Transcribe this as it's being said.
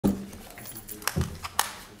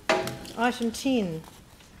Item 10.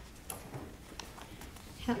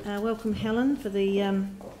 Welcome Helen for the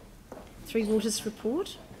Three Waters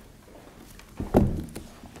report.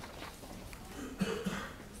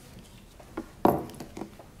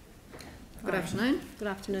 Good afternoon. Good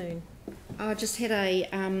afternoon. I just had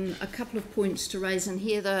a couple of points to raise in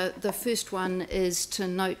here. The first one is to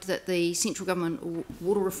note that the Central Government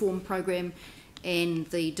Water Reform Programme and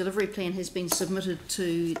the delivery plan has been submitted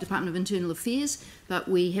to Department of Internal Affairs, but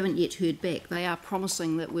we haven't yet heard back. They are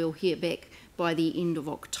promising that we'll hear back by the end of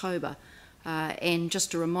October. And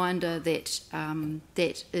just a reminder that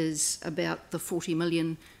that is about the 40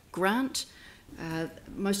 million grant.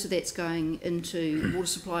 Most of that's going into water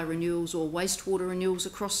supply renewals or wastewater renewals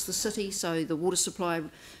across the city. So the water supply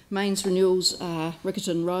mains renewals are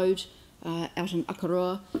Riccarton Road out in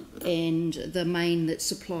Akaroa, and the main that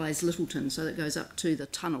supplies Littleton, so that goes up to the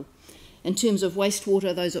tunnel. In terms of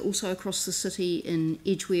wastewater, those are also across the city in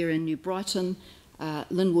Edgware and New Brighton,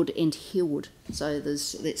 Linwood and Harewood. So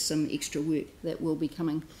that's some extra work that will be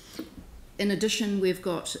coming. In addition, we've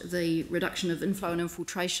got the reduction of inflow and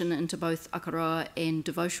infiltration into both Akaroa and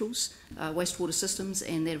Devotial's wastewater systems,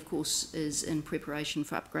 and that of course is in preparation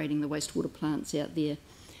for upgrading the wastewater plants out there.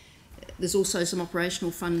 There's also some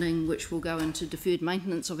operational funding which will go into deferred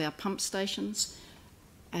maintenance of our pump stations,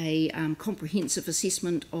 a comprehensive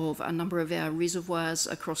assessment of a number of our reservoirs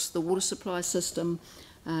across the water supply system,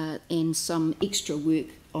 and some extra work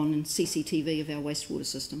on CCTV of our wastewater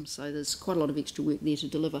system. So there's quite a lot of extra work there to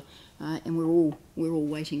deliver, and we're all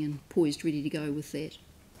waiting and poised, ready to go with that.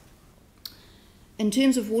 In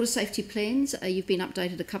terms of water safety plans, you've been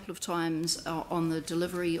updated a couple of times on the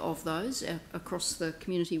delivery of those across the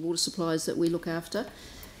community water supplies that we look after.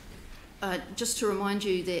 Just to remind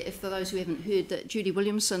you that, if for those who haven't heard, that Judy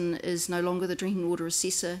Williamson is no longer the drinking water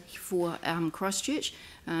assessor for Christchurch.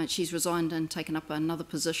 She's resigned and taken up another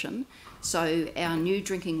position. So our new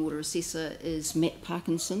drinking water assessor is Matt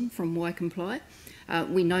Parkinson from Waicomply.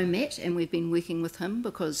 We know Matt, and we've been working with him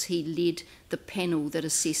because he led the panel that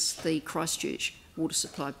assessed the Christchurch water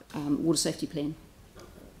supply water safety plan.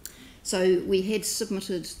 So we had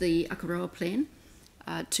submitted the Akaroa plan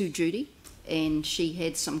to Judy, and she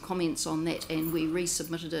had some comments on that, and we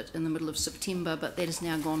resubmitted it in the middle of September, but that has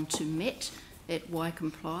now gone to Matt at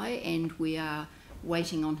Waicomply, and we are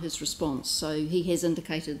waiting on his response. So he has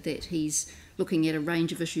indicated that he's looking at a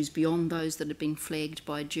range of issues beyond those that have been flagged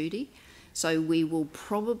by Judy. So we will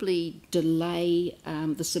probably delay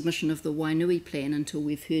the submission of the Wainui plan until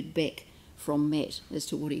we've heard back from Matt as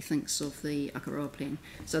to what he thinks of the Akaroa plan.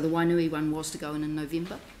 So the Wainui one was to go in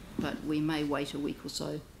November, but we may wait a week or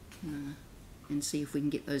so and see if we can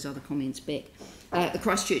get those other comments back. The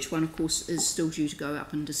Christchurch one, of course, is still due to go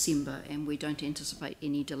up in December, and we don't anticipate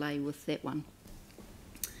any delay with that one.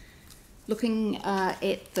 Looking out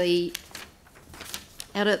at the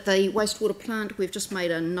wastewater plant, we've just made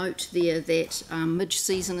a note there that midge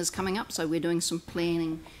season is coming up, so we're doing some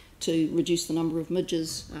planning to reduce the number of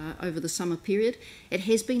midges over the summer period. It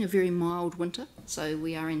has been a very mild winter, so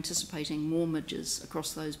we are anticipating more midges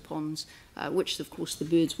across those ponds, which of course the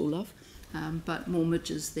birds will love, but more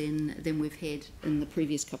midges than we've had in the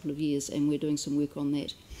previous couple of years, and we're doing some work on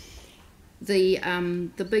that. In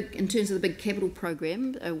terms of the big capital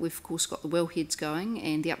program, we've of course got the wellheads going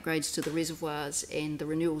and the upgrades to the reservoirs and the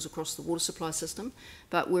renewals across the water supply system,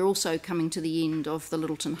 but we're also coming to the end of the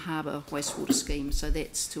Littleton Harbour wastewater scheme, so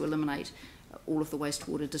that's to eliminate all of the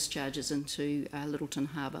wastewater discharges into Littleton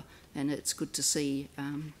Harbour, and it's good to see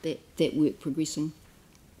that work progressing.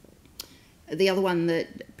 The other one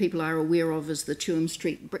that people are aware of is the Chewham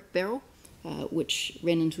Street brick barrel, which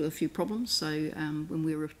ran into a few problems. So when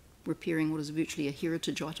we were repairing what is virtually a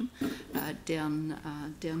heritage item down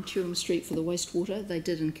Chewham Street for the wastewater, they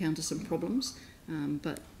did encounter some problems,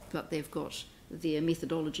 but they've got their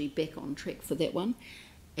methodology back on track for that one.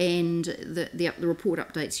 And the report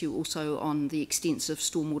updates you also on the extensive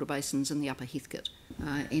stormwater basins in the Upper Heathcote,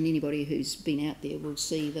 and anybody who's been out there will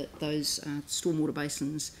see that those stormwater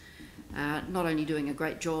basins are not only doing a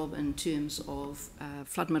great job in terms of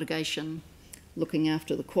flood mitigation, looking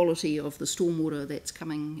after the quality of the stormwater that's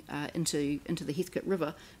coming into the Heathcote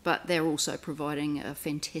River, but they're also providing a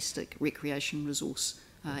fantastic recreation resource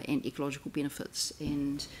and ecological benefits.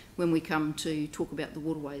 And when we come to talk about the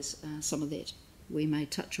waterways, some of that we may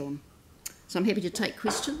touch on. So I'm happy to take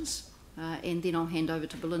questions, and then I'll hand over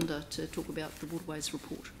to Belinda to talk about the waterways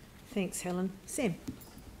report. Thanks, Helen. Sam?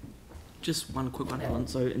 Just one quick one, Helen.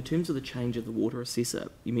 So in terms of the change of the water assessor,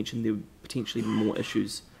 you mentioned there would potentially be more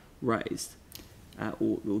issues raised.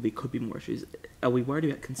 Or there could be more issues. Are we worried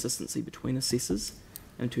about consistency between assessors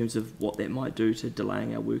in terms of what that might do to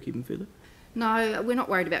delaying our work even further? No, we're not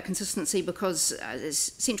worried about consistency because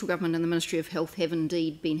central government and the Ministry of Health have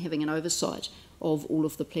indeed been having an oversight of all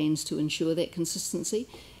of the plans to ensure that consistency.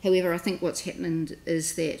 However, I think what's happened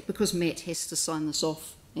is that because Matt has to sign this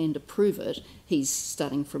off and approve it, he's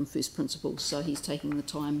starting from first principles, so he's taking the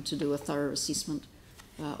time to do a thorough assessment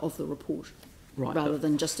of the report, rather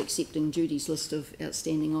than just accepting Judy's list of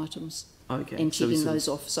outstanding items and checking those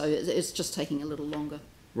off. So it's just taking a little longer.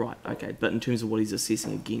 Right, okay. But in terms of what he's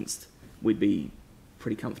assessing against, we'd be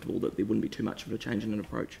pretty comfortable that there wouldn't be too much of a change in an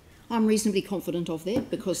approach. I'm reasonably confident of that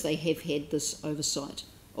because they have had this oversight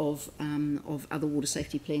of other water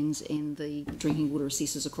safety plans and the drinking water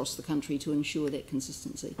assessors across the country to ensure that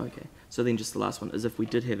consistency. Okay, so then just the last one is, if we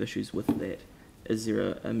did have issues with that, is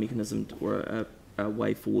there a mechanism or a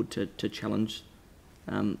way forward to challenge,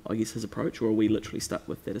 I guess, his approach, or are we literally stuck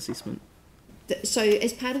with that assessment? So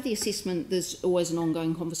as part of the assessment, there's always an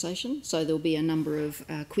ongoing conversation, so there'll be a number of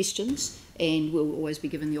questions and we'll always be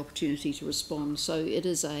given the opportunity to respond. So it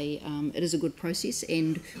is a good process,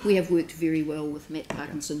 and we have worked very well with Matt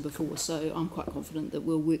Parkinson before, so I'm quite confident that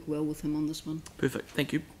we'll work well with him on this one. Perfect,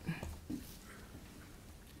 thank you.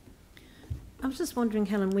 I was just wondering,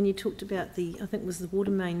 Helen, when you talked about the, I think it was the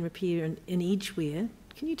water main repair in Edgware,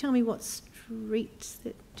 can you tell me what streets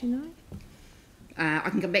that, do you know? I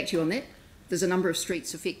can come back to you on that. There's a number of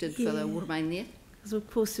streets affected for the water main there. Because of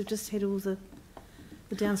course we've just had all the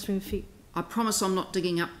downstream effect. I promise I'm not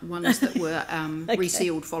digging up ones that were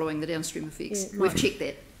resealed following the downstream effects. We've checked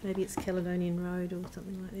that. Maybe it's Caledonian Road or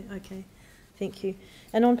something like that. Okay, thank you.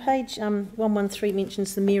 And on page 113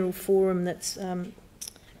 mentions the mayoral forum that's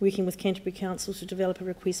working with Canterbury Council to develop a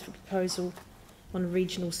request for proposal on a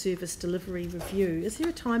regional service delivery review. Is there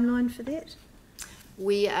a timeline for that?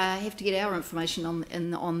 We have to get our information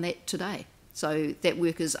on that today. So that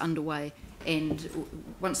work is underway, and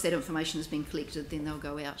once that information has been collected, then they'll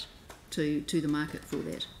go out to the market for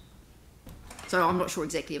that. So I'm not sure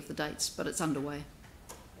exactly of the dates, but it's underway.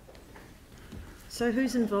 So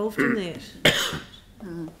who's involved in that?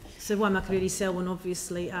 So Waimakariri, Selwyn,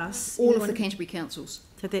 obviously us. All of the Canterbury councils.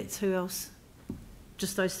 So that's who else?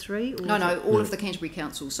 Just those three? Or no, all of the Canterbury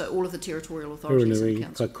councils, so all of the territorial authorities in the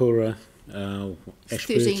council. Kaikoura,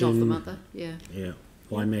 Ashburton, 13 of them, aren't there? Yeah. Yeah.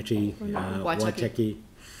 Waimati, Waitaki.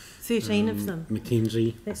 13 of them?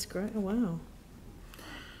 Mackenzie. That's great. Oh, wow.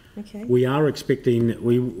 Okay. We are expecting,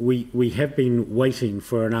 we have been waiting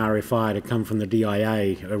for an RFI to come from the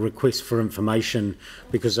DIA, a request for information,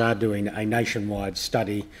 because they're doing a nationwide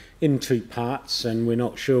study in two parts, and we're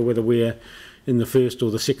not sure whether we're in the first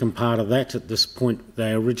or the second part of that. At this point,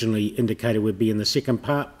 they originally indicated we'd be in the second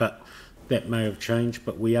part, but that may have changed,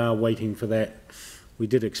 but we are waiting for that. We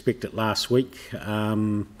did expect it last week,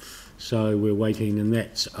 so we're waiting, and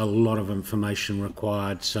that's a lot of information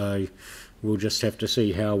required, so we'll just have to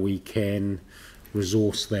see how we can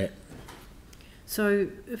resource that. So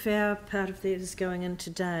if our part of that is going in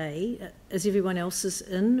today, is everyone else's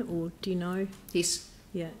in, or do you know? Yes.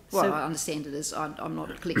 Yeah. Well, so, I understand it is. I'm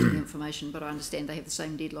not collecting the information, but I understand they have the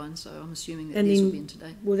same deadline, so I'm assuming that these will be in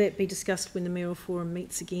today. Will that be discussed when the mayoral forum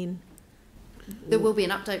meets again? There will be an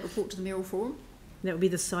update report to the mayoral forum. That will be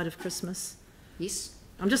this side of Christmas? Yes.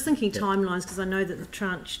 I'm just thinking timelines, because I know that the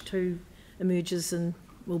tranche 2 emerges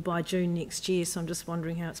by June next year, so I'm just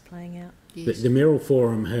wondering how it's playing out. Yes. The mayoral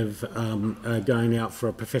forum have going out for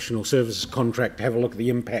a professional services contract to have a look at the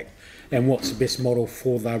impact and what's the best model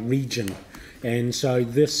for the region. And so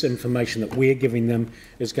this information that we're giving them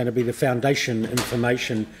is going to be the foundation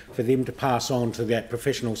information for them to pass on to that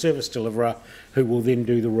professional service deliverer, who will then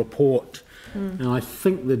do the report. And I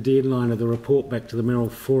think the deadline of the report back to the mayoral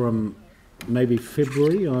forum maybe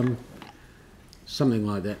February, something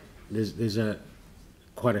like that. There's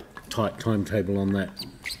quite a tight timetable on that.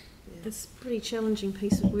 It's a pretty challenging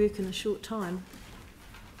piece of work in a short time.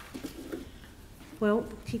 Well,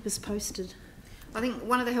 keep us posted. I think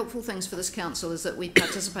one of the helpful things for this council is that we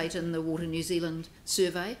participate in the Water New Zealand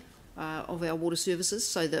survey of our water services,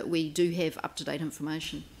 so that we do have up-to-date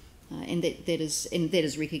information, and that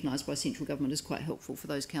is recognised by central government as quite helpful for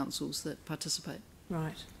those councils that participate.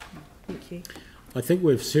 Right. Thank you. I think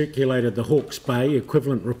we've circulated the Hawke's Bay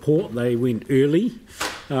equivalent report. They went early.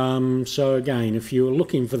 So again, if you're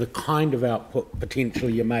looking for the kind of output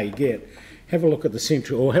potentially you may get, have a look at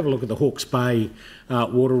the Hawke's Bay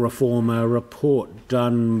water reform report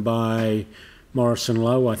done by Morrison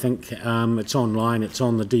Lowe, I think. It's online, it's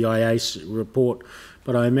on the DIA report,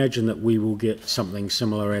 but I imagine that we will get something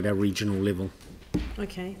similar at our regional level.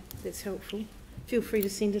 Okay, that's helpful. Feel free to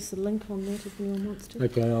send us a link on that if anyone wants to.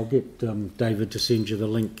 Okay, I'll get David to send you the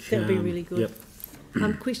link. That would be really good.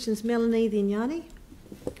 Yep. Questions, Melanie, then Yanni?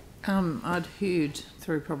 I'd heard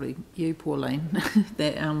through probably you, Pauline,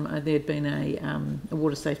 that there had been a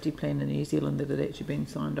water safety plan in New Zealand that had actually been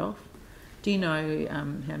signed off. Do you know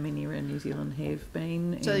how many around New Zealand have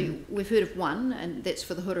been? So we've heard of one, and that's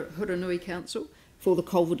for the Huranui Council, for the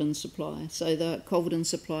Culverden supply. So the Culverden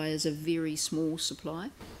supply is a very small supply,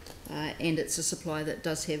 and it's a supply that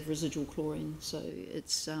does have residual chlorine. So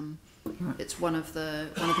it's one of the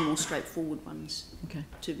more straightforward ones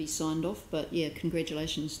to be signed off. But yeah,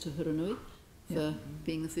 congratulations to Huranui for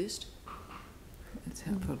being the first. That's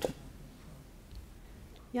helpful.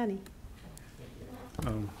 Yanni.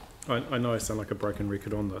 I know I sound like a broken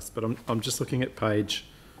record on this, but I'm just looking at page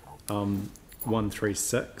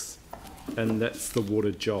 136, and that's the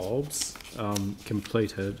water jobs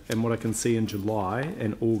completed. And what I can see in July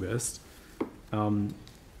and August, I mean,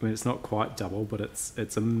 it's not quite double, but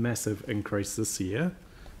it's a massive increase this year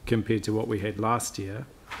compared to what we had last year.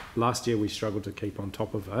 Last year we struggled to keep on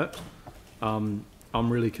top of it. I'm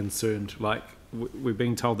really concerned. Like, we're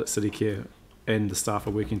being told that City Care and the staff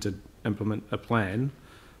are working to implement a plan,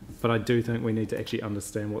 but I do think we need to actually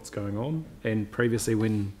understand what's going on. And previously,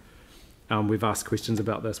 when we've asked questions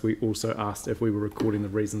about this, we also asked if we were recording the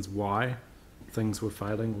reasons why things were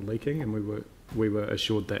failing or leaking, and we were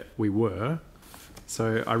assured that we were.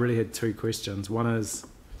 So I really had two questions. One is,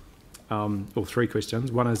 or three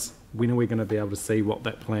questions. One is, when are we going to be able to see what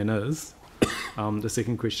that plan is? The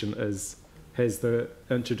second question is, has the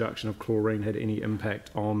introduction of chlorine had any impact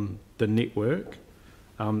on the network?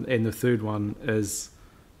 And the third one is,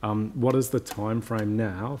 what is the time frame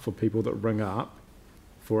now for people that ring up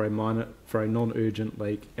for a non-urgent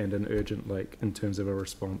leak and an urgent leak in terms of a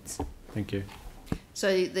response? Thank you.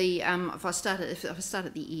 So the if I start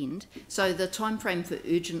at the end, so the time frame for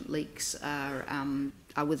urgent leaks are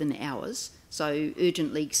within hours. So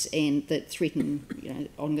urgent leaks and that threaten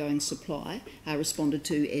ongoing supply are responded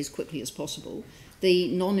to as quickly as possible. The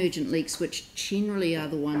non-urgent leaks, which generally are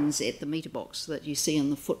the ones at the meter box that you see on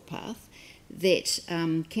the footpath, that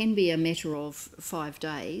can be a matter of 5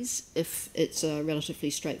 days if it's a relatively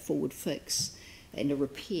straightforward fix and a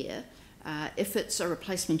repair. If it's a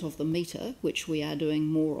replacement of the meter, which we are doing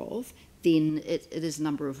more of, then it is a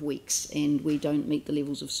number of weeks, and we don't meet the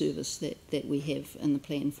levels of service that we have in the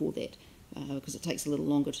plan for that, because it takes a little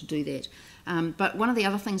longer to do that. But one of the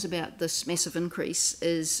other things about this massive increase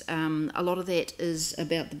is a lot of that is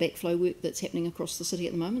about the backflow work that's happening across the city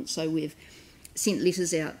at the moment. So we've sent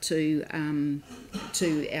letters out to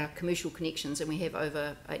our commercial connections, and we have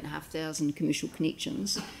over 8,500 commercial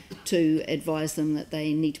connections, to advise them that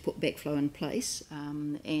they need to put backflow in place,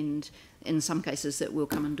 and in some cases that we'll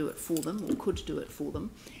come and do it for them, or could do it for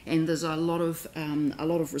them. And there's a lot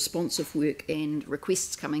of responsive work and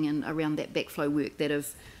requests coming in around that backflow work that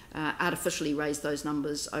have artificially raised those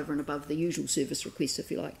numbers over and above the usual service requests,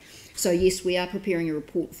 if you like. So yes, we are preparing a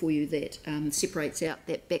report for you that separates out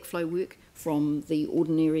that backflow work from the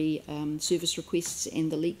ordinary service requests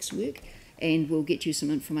and the leaks work, and we'll get you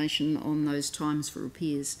some information on those times for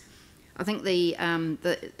repairs. I think the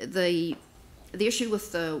issue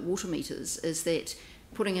with the water meters is that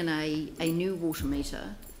putting in a new water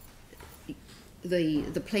meter,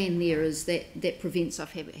 the plan there is that prevents us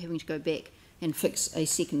having to go back and fix a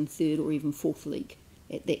second, third or even fourth leak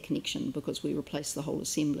at that connection, because we replace the whole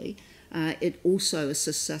assembly. It also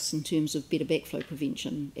assists us in terms of better backflow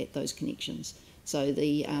prevention at those connections. So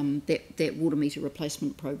that water meter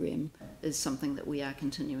replacement program is something that we are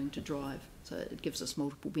continuing to drive. So it gives us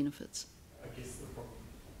multiple benefits. I guess the problem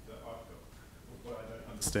that I've got, what I don't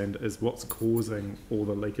understand, is what's causing all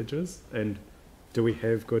the leakages, and do we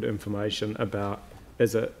have good information about,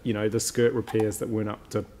 is it the skirt repairs that weren't up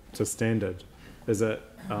to standard? Is it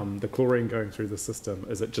the chlorine going through the system?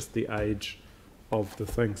 Is it just the age of the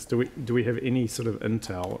things? Do we have any sort of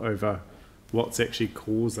intel over what's actually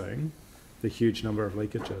causing the huge number of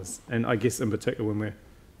leakages? And I guess in particular,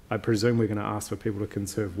 I presume we're going to ask for people to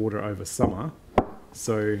conserve water over summer.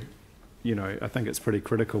 So, I think it's pretty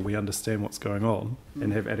critical we understand what's going on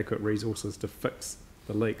and have adequate resources to fix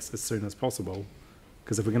the leaks as soon as possible.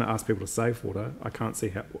 Because if we're going to ask people to save water, I can't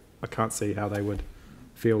see how they would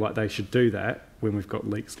feel like they should do that when we've got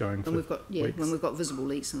leaks going for weeks. When we've got visible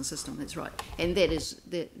leaks in the system, that's right. And that is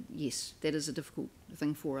a difficult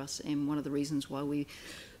thing for us, and one of the reasons why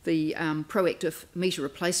the proactive meter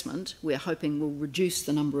replacement, we're hoping will reduce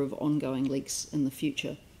the number of ongoing leaks in the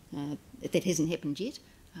future. That hasn't happened yet,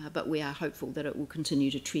 but we are hopeful that it will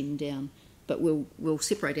continue to trend down. But we'll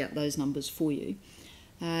separate out those numbers for you.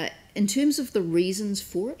 In terms of the reasons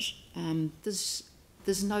for it,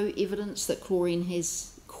 there's no evidence that chlorine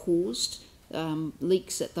has caused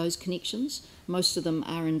leaks at those connections. Most of them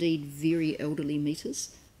are indeed very elderly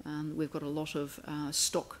meters, We've got a lot of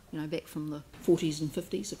stock, back from the 40s and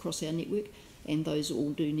 50s across our network, and those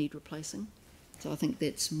all do need replacing. So I think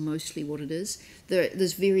that's mostly what it is.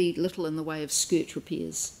 There's very little in the way of skirt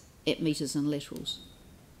repairs at meters and laterals.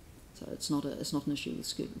 So it's not an issue with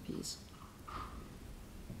skirt repairs.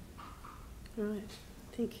 Right,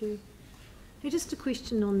 thank you. Hey, just a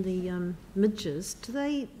question on the midges. Do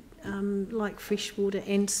they like fresh water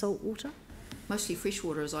and salt water? Mostly fresh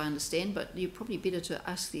water, as I understand, but you're probably better to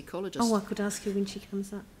ask the ecologist. Oh, I could ask her when she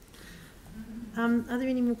comes up. Are there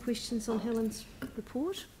any more questions on Helen's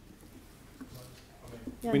report?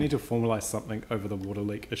 Yeah. We need to formalise something over the water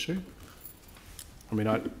leak issue. I mean,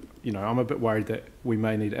 I'm a bit worried that we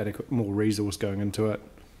may need more resource going into it.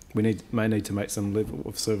 We may need to make some level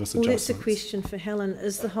of service adjustments. Well, that's a question for Helen.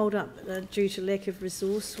 Is the hold up due to lack of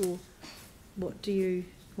resource, or what do you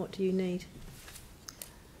need?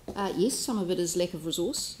 Yes, some of it is lack of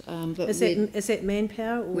resource. But is that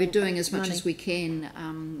manpower? Or we're doing as much money? as we can,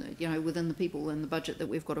 within the people and the budget that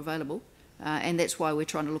we've got available, and that's why we're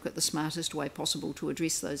trying to look at the smartest way possible to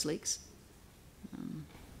address those leaks.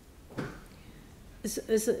 Is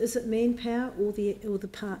it manpower or the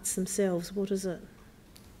parts themselves? What is it?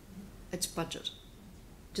 It's budget.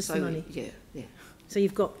 Just so the money. Yeah. So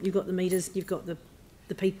you've got the meters, you've got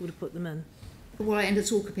the people to put them in. Well, and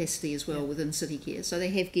it's all capacity as well within City Care. So they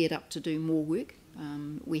have geared up to do more work.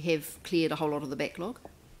 We have cleared a whole lot of the backlog.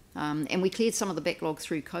 And we cleared some of the backlog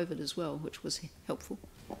through COVID as well, which was helpful.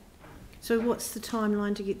 So what's the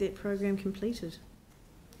timeline to get that program completed?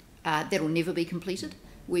 That'll never be completed.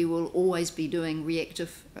 We will always be doing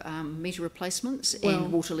reactive meter replacements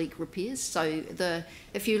and water leak repairs. So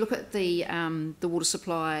if you look at the water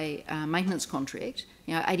supply maintenance contract,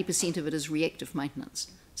 80% of it is reactive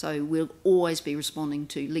maintenance. So we'll always be responding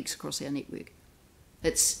to leaks across our network.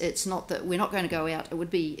 It's not that we're not going to go out. It would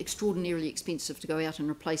be extraordinarily expensive to go out and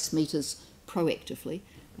replace meters proactively.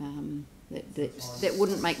 That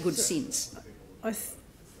wouldn't make good sense.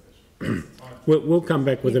 We'll come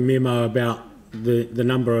back with a memo about the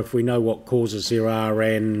number, if we know what causes there are,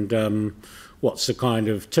 and what's the kind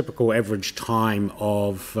of typical average time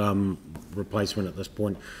of replacement at this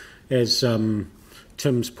point. As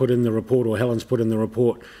Tim's put in the report, or Helen's put in the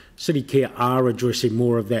report, City Care are addressing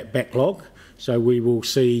more of that backlog, so we will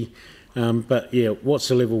see. But yeah, what's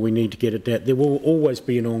the level we need to get it at? There will always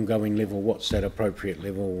be an ongoing level. What's that appropriate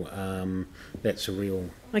level? That's a real...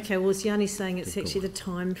 Okay, well, as Yanni's saying, it's actually the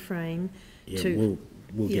time frame to...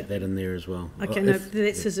 We'll get that in there as well. Okay, no,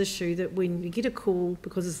 that's his issue, that when you get a call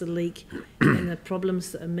because of the leak and the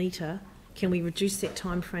problems that a meter, can we reduce that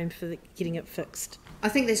time frame for getting it fixed? I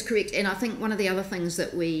think that's correct, and I think one of the other things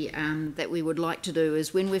that we would like to do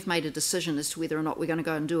is when we've made a decision as to whether or not we're going to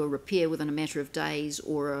go and do a repair within a matter of days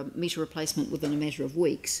or a meter replacement within a matter of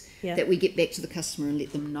weeks, that we get back to the customer and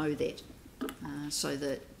let them know that, so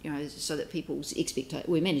that people's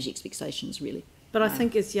we manage expectations really. But I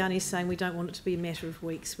think, as Yanni's saying, we don't want it to be a matter of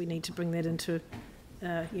weeks. We need to bring that into,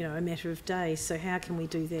 a matter of days. So how can we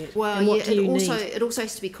do that? Well, and what do you need? It also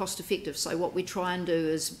has to be cost effective. So what we try and do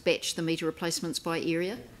is batch the meter replacements by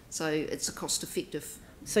area. So it's a cost effective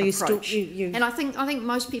approach. And I think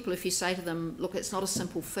most people, if you say to them, look, it's not a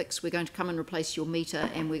simple fix. We're going to come and replace your meter,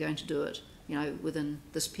 and we're going to do it, within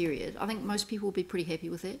this period. I think most people will be pretty happy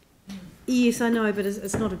with that. Yes, I know, but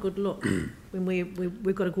it's not a good look when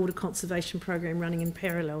we've got a water conservation program running in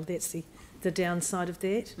parallel. That's the downside of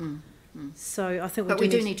that. So I think, but we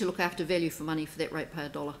do need to look after value for money for that ratepayer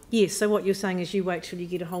dollar. Yes. So what you're saying is you wait till you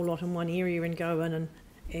get a whole lot in one area and go in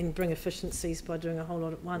and bring efficiencies by doing a whole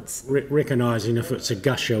lot at once. Recognising if it's a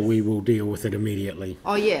gusher, we will deal with it immediately.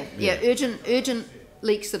 Oh yeah. Urgent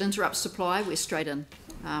leaks that interrupt supply, we're straight in.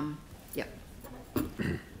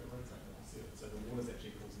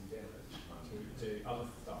 Other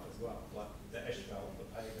stuff as well, like the asphalt, the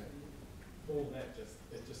pavement, all that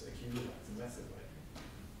just accumulates massively.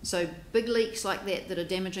 So big leaks like that are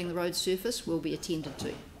damaging the road surface will be attended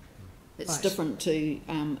to. It's different to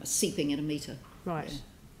seeping at a metre. Right.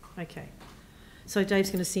 Yeah. Okay. So Dave's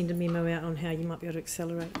going to send a memo out on how you might be able to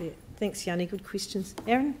accelerate that. Thanks, Yanni. Good questions.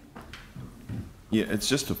 Aaron? Yeah, it's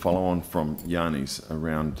just to follow on from Yanni's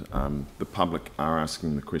around the public are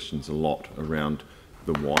asking the questions a lot around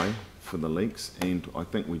the why for the leaks, and I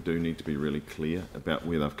think we do need to be really clear about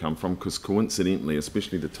where they've come from, because coincidentally,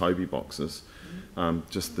 especially the Toby boxes,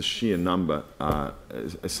 just the sheer number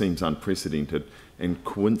seems unprecedented, and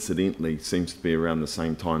coincidentally seems to be around the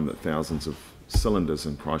same time that thousands of cylinders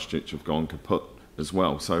in Christchurch have gone kaput as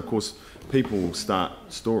well. So of course people will start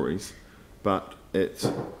stories, but it's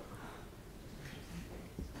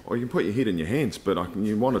or you can put your head in your hands, but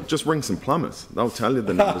you want to just ring some plumbers. They'll tell you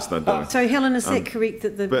the numbers they're doing. So, Helen, is that correct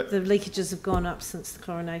that the but- leakages have gone up since the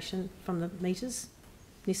chlorination from the meters,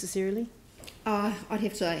 necessarily? I'd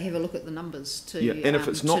have to have a look at the numbers to. Yeah, and if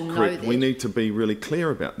it's not to correct, know we that. need to be really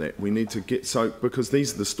clear about that. We need to get because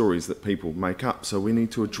these are the stories that people make up. So we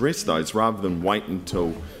need to address those rather than wait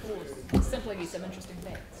until. Simply use some interesting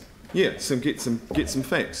facts. Yeah, get some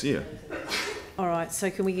facts. Yeah. All right, so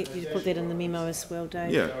can we get you to put that in the memo as well,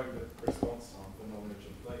 Dave? Yeah. Response time for knowledge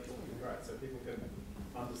and data will be great, so people can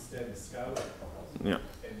understand the scale of the problem Yeah.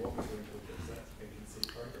 and what we're doing to address that and can see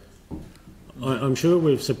progress. I'm sure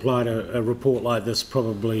we've supplied a report like this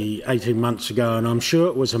probably 18 months ago, and I'm sure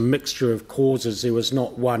it was a mixture of causes. There was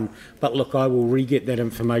not one. But look, I will re-get that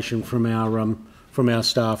information from our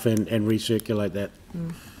staff and recirculate that.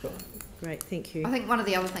 Great, thank you. I think one of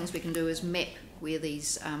the other things we can do is map where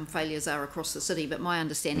these failures are across the city, but my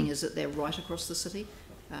understanding is that they're right across the city.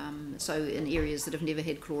 So in areas that have never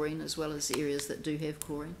had chlorine, as well as areas that do have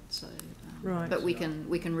chlorine. So, Right. But we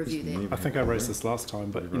can review that. I think I raised this last time,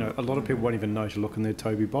 but a lot of people won't even know to look in their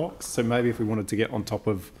Toby box. So maybe if we wanted to get on top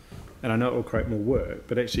of, and I know it will create more work,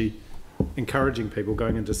 but actually encouraging people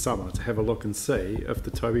going into summer to have a look and see if the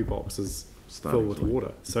Toby box is full with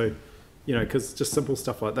water. So, because just simple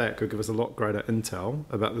stuff like that could give us a lot greater intel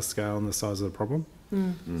about the scale and the size of the problem.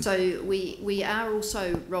 So we are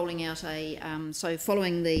also rolling out so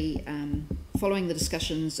following the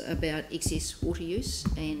discussions about excess water use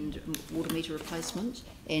and water meter replacement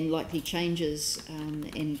and likely changes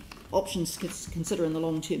and options to consider in the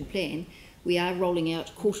long-term plan, we are rolling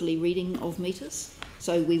out quarterly reading of meters.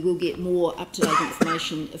 So we will get more up-to-date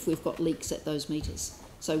information if we've got leaks at those meters.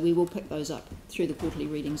 So we will pick those up through the quarterly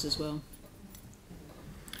readings as well.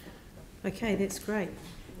 Okay, that's great.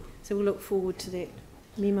 So we'll look forward to that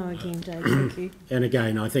memo again, Dave. Thank you. And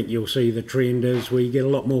again, I think you'll see the trend is we get a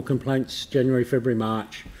lot more complaints January, February,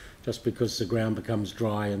 March, just because the ground becomes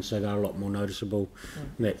dry, and so they're a lot more noticeable.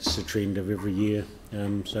 And that's the trend of every year.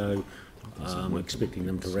 So I'm expecting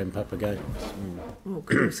them to ramp up again. Well, it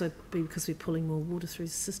could also be because we're pulling more water through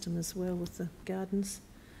the system as well with the gardens.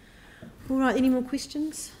 All right, any more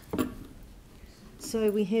questions?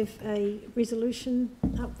 So we have a resolution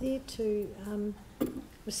up there to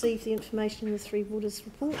receive the information in the Three Waters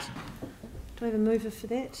report. Do I have a mover for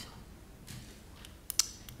that?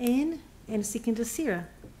 Anne, and a seconder, Sarah.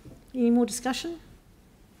 Any more discussion?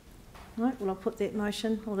 Right, well, I'll put that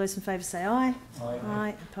motion. All those in favour say aye. Aye.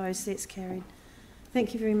 Aye. Opposed, that's carried.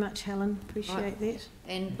 Thank you very much, Helen. Appreciate that.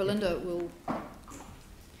 And Belinda will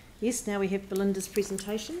Yes, now we have Belinda's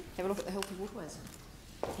presentation. have a look at the healthy waterways.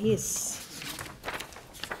 Yes.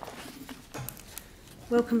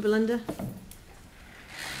 Welcome, Belinda.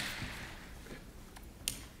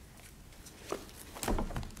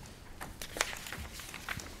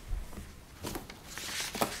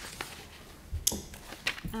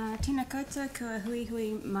 Tēnā koutou kua hui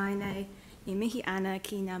hui mai nei I mihi ana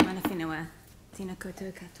ki ngā mana whenua. Tēnā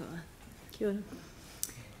koutou katoa. Kia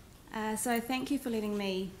ora. So thank you for letting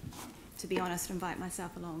me, to be honest, invite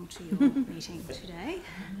myself along to your meeting today.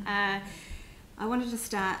 I wanted to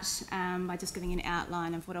start by just giving an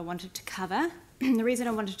outline of what I wanted to cover. The reason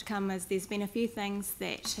I wanted to come is there's been a few things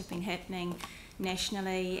that have been happening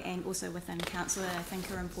nationally and also within council that I think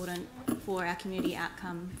are important for our community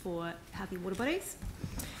outcome for healthy water bodies.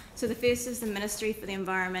 So the first is the Ministry for the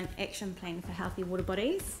Environment Action Plan for Healthy Water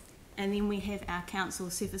Bodies, and then we have our council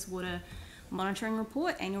surface water monitoring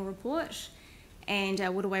report, annual report, and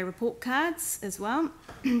our waterway report cards as well.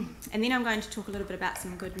 And then I'm going to talk a little bit about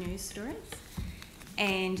some good news stories,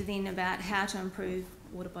 and then about how to improve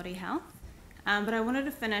water body health. But I wanted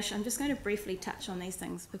to finish, I'm just going to briefly touch on these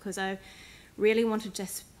things because I really wanted to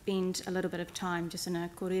spend a little bit of time just in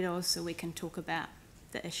a kōrero so we can talk about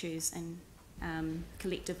the issues and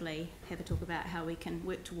collectively have a talk about how we can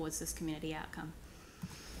work towards this community outcome.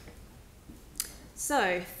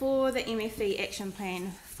 So for the MFE Action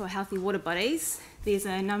Plan for Healthy Water Bodies, there's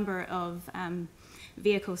a number of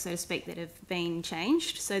vehicles, so to speak, that have been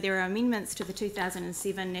changed. So there are amendments to the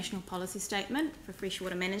 2007 National Policy Statement for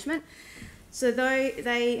Freshwater Management. So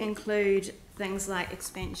they include things like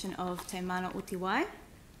expansion of Te Mana o Te Wai,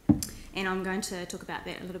 and I'm going to talk about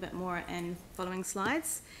that a little bit more in following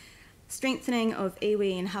slides. Strengthening of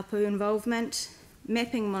iwi and hapu involvement,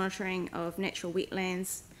 mapping monitoring of natural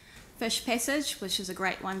wetlands, fish passage, which is a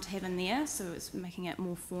great one to have in there, so it's making it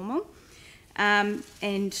more formal,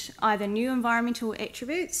 and either new environmental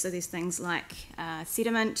attributes, so there's things like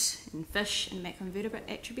sediment and fish and macroinvertebrate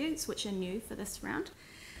attributes, which are new for this round,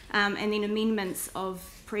 and then amendments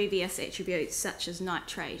of previous attributes such as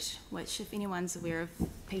nitrate, which if anyone's aware of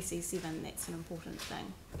PC7, that's an important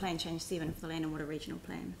thing, Plan Change 7 for the Land and Water Regional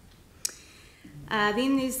Plan.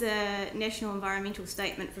 Then there's the National Environmental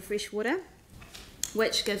Statement for Freshwater,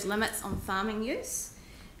 which gives limits on farming use,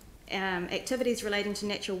 activities relating to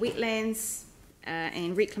natural wetlands,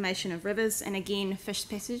 and reclamation of rivers, and again fish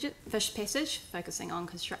passage, focusing on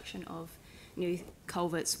construction of new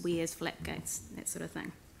culverts, weirs, floodgates, that sort of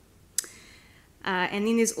thing. And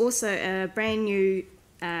then there's also a brand new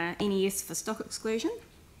NES for stock exclusion,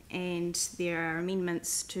 and there are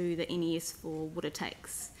amendments to the NES for water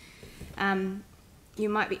takes. You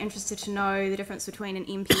might be interested to know the difference between an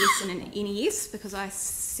MPS and an NES, because I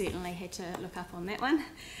certainly had to look up on that one.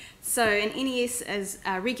 So an NES is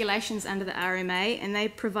regulations under the RMA, and they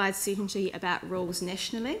provide certainty about rules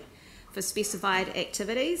nationally for specified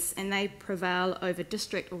activities, and they prevail over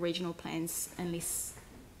district or regional plans unless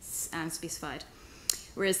specified.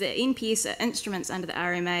 Whereas the NPS are instruments under the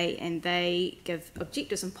RMA, and they give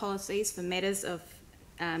objectives and policies for matters of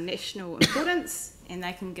national importance, and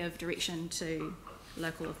they can give direction to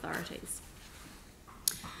local authorities.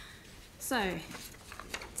 So,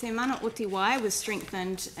 Te Mana o Te Wai was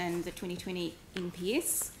strengthened in the 2020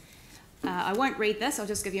 NPS. I won't read this, I'll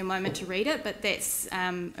just give you a moment to read it, but that's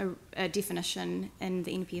a definition in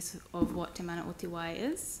the NPS of what Te Mana o Te Wai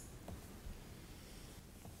is.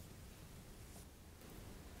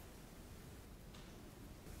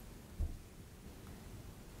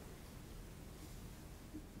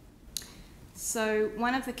 So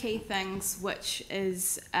one of the key things which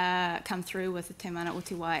is come through with the Te Mana o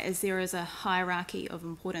Te Wai is there is a hierarchy of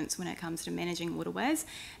importance when it comes to managing waterways,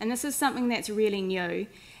 and this is something that's really new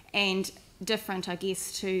and different, I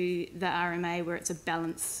guess, to the RMA, where it's a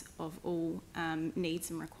balance of all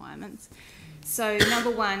needs and requirements. So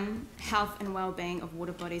number one, health and well-being of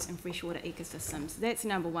water bodies and freshwater ecosystems. That's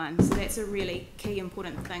number one. So that's a really key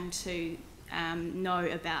important thing to know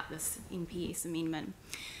about this NPS amendment.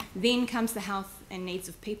 Then comes the health and needs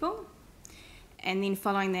of people, and then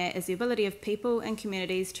following that is the ability of people and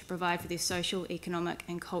communities to provide for their social, economic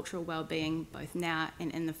and cultural well-being both now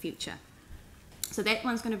and in the future. So that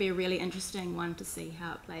one's going to be a really interesting one to see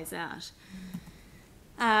how it plays out.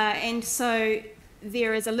 And so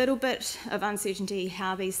there is a little bit of uncertainty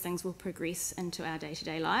how these things will progress into our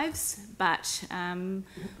day-to-day lives, but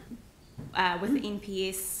with the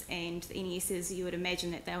NPS and the NESs, you would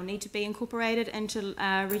imagine that they'll need to be incorporated into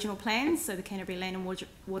regional plans, so the Canterbury Land and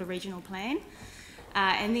Water Regional Plan.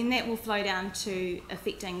 And then that will flow down to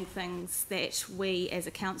affecting things that we as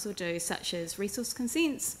a council do, such as resource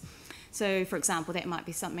consents. So, for example, that might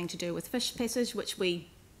be something to do with fish passage, which we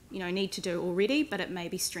need to do already, but it may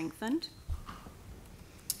be strengthened.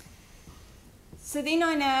 So then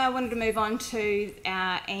I now wanted to move on to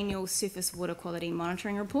our annual surface water quality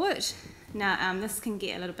monitoring report. Now this can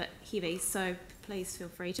get a little bit heavy, so please feel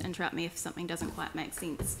free to interrupt me if something doesn't quite make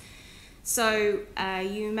sense. So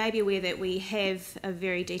you may be aware that we have a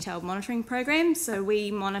very detailed monitoring program. So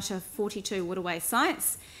we monitor 42 waterway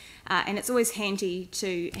sites, and it's always handy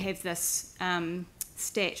to have this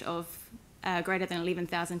stat of greater than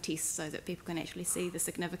 11,000 tests so that people can actually see the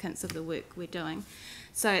significance of the work we're doing.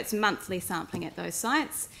 So it's monthly sampling at those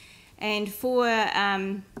sites. And for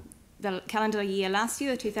the calendar year last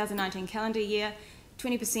year, the 2019 calendar year,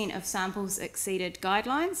 20% of samples exceeded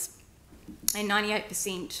guidelines, and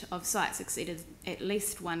 98% of sites exceeded at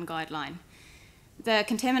least one guideline. The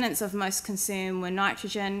contaminants of most concern were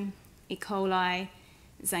nitrogen, E. coli,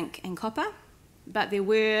 zinc and copper, but there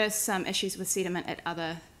were some issues with sediment at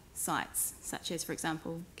other sites, such as, for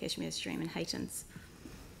example, Cashmere Stream and Haytons.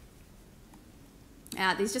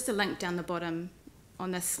 There's just a link down the bottom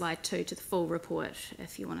on this slide too to the full report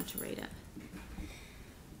if you wanted to read it.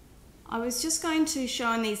 I was just going to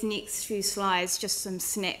show in these next few slides just some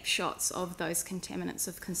snapshots of those contaminants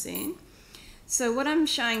of concern. So what I'm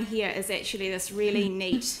showing here is actually this really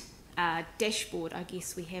neat dashboard, I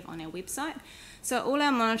guess, we have on our website. So all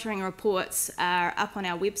our monitoring reports are up on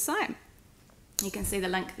our website. You can see the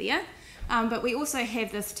link there. But we also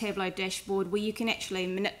have this Tableau dashboard where you can actually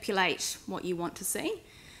manipulate what you want to see.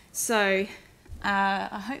 So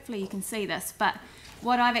hopefully you can see this, but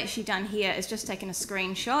what I've actually done here is just taken a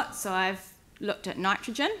screenshot. So I've looked at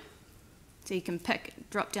nitrogen. So you can pick a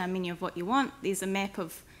drop-down menu of what you want. There's a map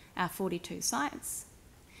of our 42 sites.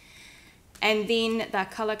 And then they're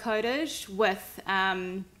colour-coded with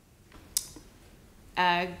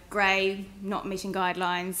grey not meeting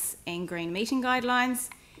guidelines and green meeting guidelines.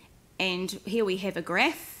 And here we have a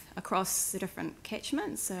graph across the different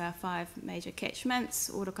catchments, so our 5 major catchments,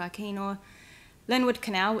 Oroka-Kino, Linwood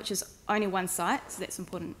Canal, which is only one site, so that's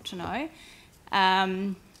important to know,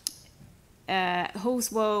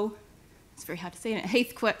 Hallswell, it's very hard to see,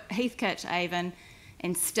 Heathcote, Avon,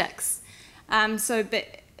 and Styx.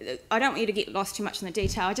 But I don't want you to get lost too much in the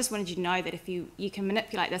detail. I just wanted you to know that if you can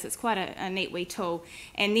manipulate this, it's quite a neat wee tool.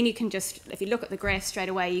 And then you can just, if you look at the graph straight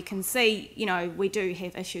away, you can see, you know, we do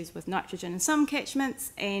have issues with nitrogen in some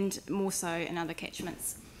catchments and more so in other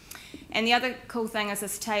catchments. And the other cool thing is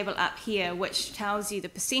this table up here, which tells you the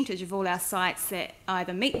percentage of all our sites that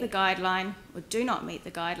either meet the guideline or do not meet the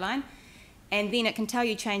guideline. And then it can tell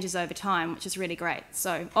you changes over time, which is really great.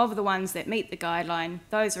 So of the ones that meet the guideline,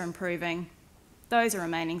 those are improving, those are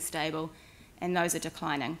remaining stable, and those are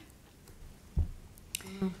declining.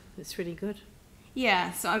 Oh, that's really good.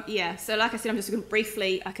 Yeah, so like I said, I'm just going to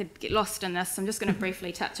briefly, I could get lost in this, I'm just going to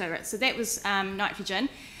briefly touch over it. So that was nitrogen,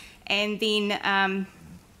 and then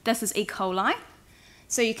this is E. coli.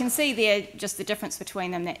 So you can see there just the difference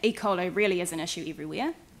between them, that E. coli really is an issue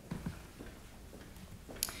everywhere.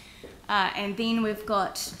 And then we've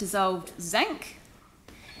got dissolved zinc.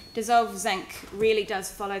 Dissolved zinc really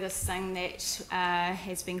does follow this thing that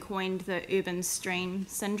has been coined the urban stream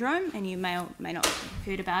syndrome, and you may or may not have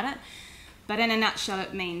heard about it. But in a nutshell,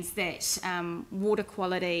 it means that water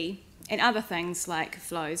quality and other things like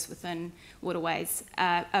flows within waterways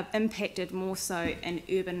are impacted more so in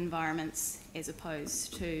urban environments as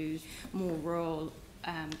opposed to more rural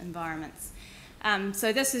environments.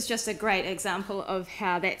 So this is just a great example of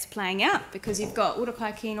how that's playing out, because you've got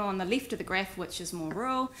Urakaikino on the left of the graph, which is more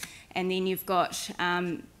rural, and then you've got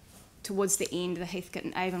towards the end the Heathcote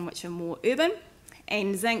and Avon, which are more urban.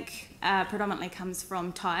 And zinc predominantly comes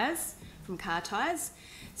from tyres, from car tyres.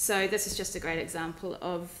 So this is just a great example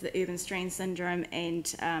of the urban stream syndrome, and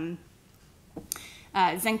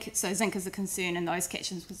zinc. So zinc is a concern in those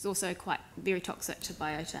catchments, which is also quite very toxic to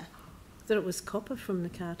biota. I thought it was copper from the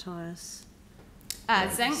car tyres.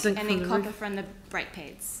 Zinc and then the copper roof. from the brake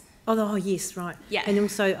pads. Oh, yes, right. Yeah. And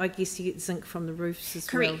also, I guess you get zinc from the roofs as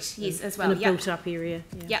well. Correct, yes, as well. In a Yep. built-up area.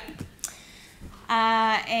 Yeah. Yep.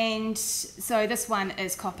 And so this one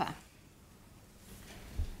is copper.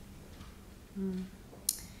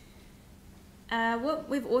 What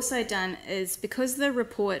we've also done is, because the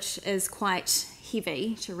report is quite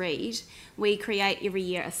heavy to read, we create every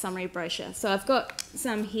year a summary brochure. So I've got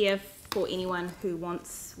some here for anyone who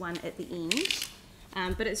wants one at the end.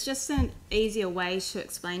 But it's just an easier way to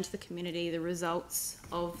explain to the community the results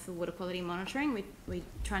of the water quality monitoring. We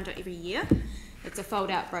try and do it every year. It's a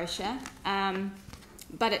fold-out brochure.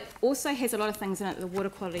 But it also has a lot of things in it that the water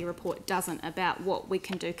quality report doesn't, about what we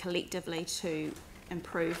can do collectively to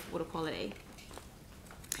improve water quality.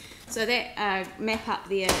 So that map up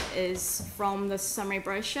there is from the summary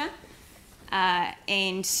brochure,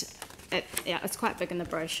 and it's quite big in the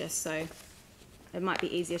brochure, so it might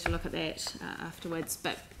be easier to look at that afterwards.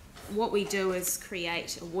 But what we do is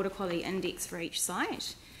create a water quality index for each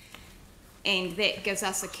site, and that gives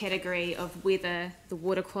us a category of whether the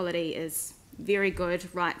water quality is very good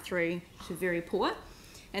right through to very poor.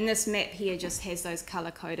 And this map here just has those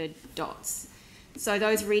colour-coded dots. So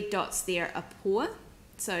those red dots there are poor.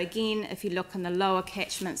 So again, if you look in the lower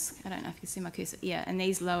catchments, I don't know if you can see my cursor, yeah, in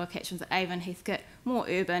these lower catchments, Avon, Heathcote, more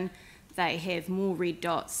urban, they have more red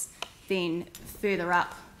dots. Then further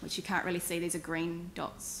up, which you can't really see, these are green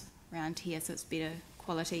dots around here, so it's better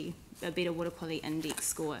quality, a better water quality index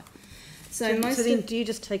score. So then do you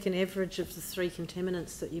just take an average of the 3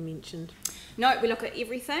 contaminants that you mentioned? No, we look at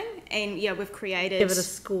everything, and yeah, we've created... Give it a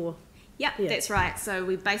score. Yep, yeah, that's right. So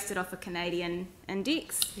we based it off a Canadian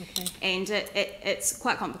index, okay. And it's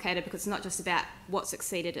quite complicated because it's not just about what's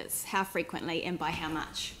exceeded, it's how frequently and by how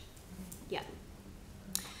much. Yeah.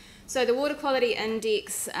 So the water quality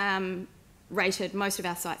index rated most of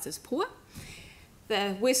our sites as poor.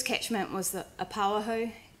 The worst catchment was the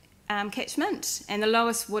Apauahu catchment, and the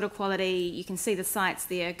lowest water quality, you can see the sites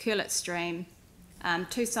there, Curlet Stream,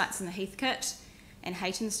 2 sites in the Heathcote and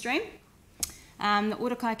Hayton Stream. The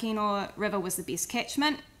Urakaikino River was the best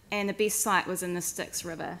catchment, and the best site was in the Styx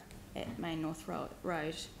River at Main North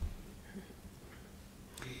Road.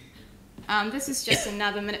 This is just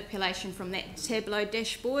another manipulation from that Tableau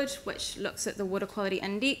dashboard, which looks at the water quality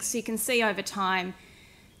index. So you can see over time,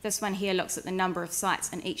 this one here looks at the number of sites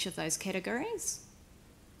in each of those categories.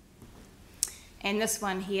 And this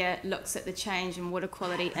one here looks at the change in water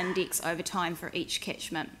quality index over time for each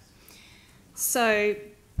catchment. So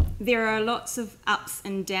there are lots of ups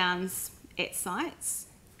and downs at sites.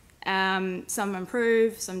 Some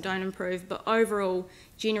improve, some don't improve, but overall,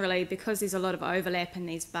 generally, because there's a lot of overlap in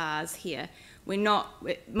these bars here, for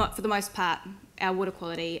the most part, our water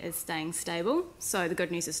quality is staying stable. So the good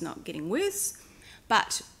news is not getting worse,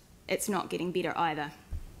 but it's not getting better either.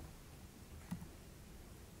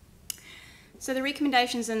 So the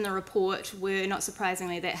recommendations in the report were, not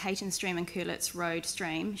surprisingly, that Hayton Stream and Curlitz Road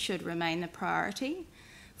stream should remain the priority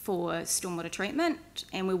for stormwater treatment,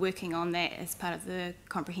 and we're working on that as part of the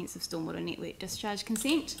Comprehensive Stormwater Network Discharge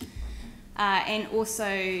Consent. And also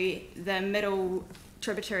the middle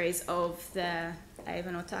tributaries of the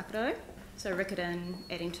Avon or Takaro, so Riccarton,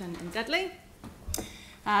 Addington and Dudley.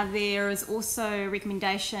 There is also a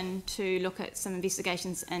recommendation to look at some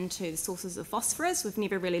investigations into the sources of phosphorus. We've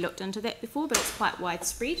never really looked into that before, but it's quite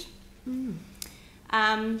widespread.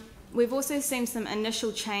 We've also seen some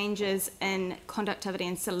initial changes in conductivity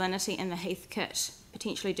and salinity in the Heathcote,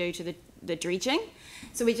 potentially due to the dredging.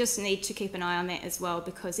 So we just need to keep an eye on that as well,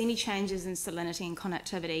 because any changes in salinity and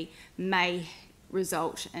conductivity may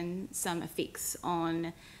result in some effects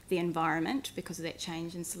on the environment because of that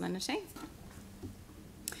change in salinity.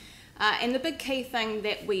 And the big key thing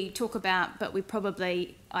that we talk about, but we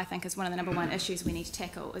probably, I think, is one of the number one issues we need to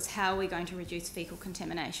tackle, is how are we going to reduce fecal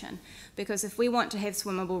contamination? Because if we want to have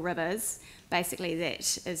swimmable rivers, basically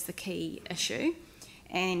that is the key issue.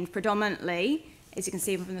 And predominantly, as you can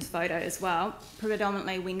see from this photo as well,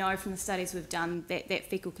 predominantly we know from the studies we've done that that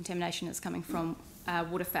fecal contamination is coming from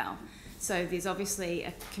waterfowl. So there's obviously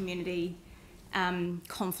a community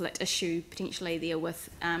conflict issue potentially there with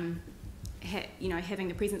having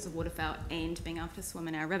the presence of waterfowl and being able to swim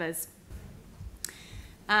in our rivers.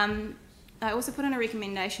 I also put in a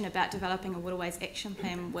recommendation about developing a waterways action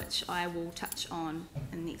plan, which I will touch on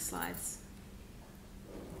in the next slides.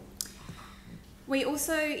 We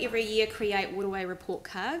also every year create waterway report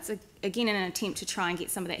cards, again in an attempt to try and get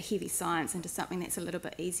some of that heavy science into something that's a little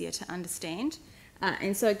bit easier to understand.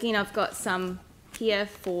 And so again, I've got some here,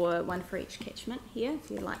 one for each catchment here, if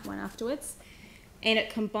you'd like one afterwards. And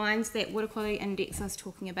it combines that water quality index I was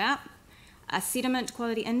talking about, a sediment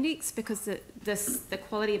quality index, because the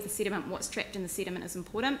quality of the sediment, what's trapped in the sediment is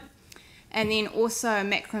important, and then also a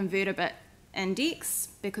macroinvertebrate index,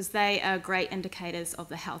 because they are great indicators of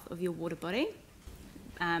the health of your water body.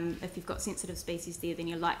 If you've got sensitive species there, then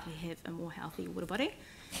you'll likely have a more healthy water body.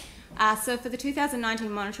 So for the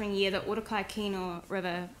 2019 monitoring year, the Otakaikino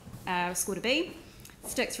River scored a B,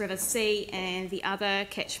 Styx River C, and the other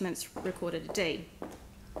catchments recorded a D.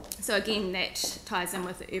 So again, that ties in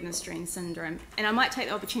with the urban stream syndrome. And I might take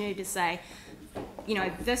the opportunity to say, you know,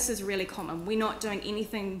 this is really common. We're not doing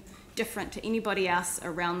anything different to anybody else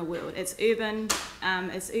around the world. It's urban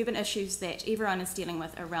issues that everyone is dealing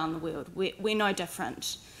with around the world. We're no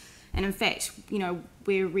different. And in fact, you know,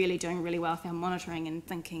 we're really doing really well with our monitoring and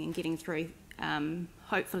thinking and getting through,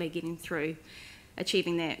 hopefully getting through,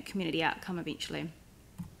 achieving that community outcome eventually.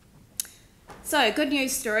 So, good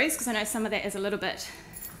news stories, because I know some of that is a little bit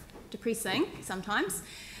depressing sometimes.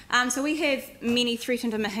 So we have many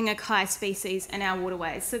threatened Mahinga kai species in our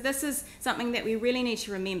waterways. So this is something that we really need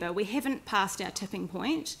to remember. We haven't passed our tipping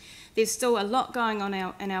point. There's still a lot going on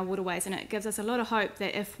in our waterways, and it gives us a lot of hope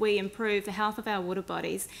that if we improve the health of our water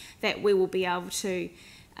bodies, that we will be able to,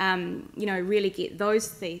 you know, really get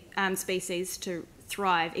those species to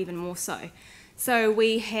thrive even more so. So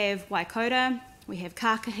we have waikota, we have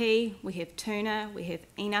kakahi, we have tuna, we have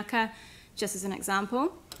inaka, just as an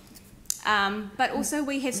example. But also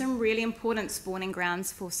we have some really important spawning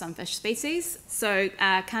grounds for some fish species. So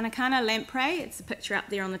kanakana lamprey, it's a picture up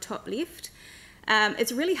there on the top left.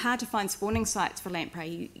 It's really hard to find spawning sites for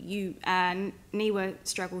lamprey. You Niwa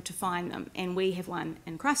struggle to find them, and we have one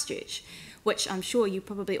in Christchurch, which I'm sure you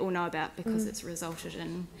probably all know about because it's resulted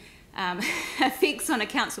in effects on a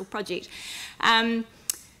council project.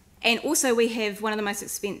 And also we have one of the most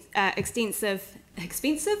extensive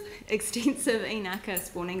inaka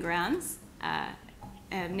spawning grounds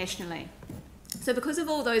nationally. So because of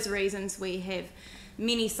all those reasons, we have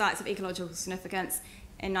many sites of ecological significance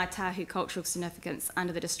and Ngāi Tahu cultural significance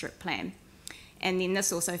under the district plan. And then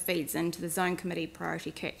this also feeds into the zone committee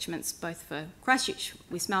priority catchments, both for Christchurch,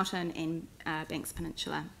 West Melton and Banks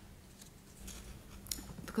Peninsula.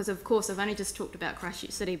 Because of course I've only just talked about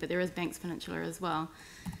Christchurch City, but there is Banks Peninsula as well.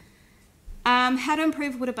 How to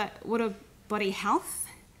improve water body health.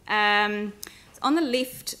 On the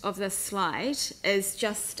left of this slide is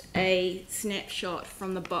just a snapshot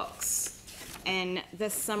from the box in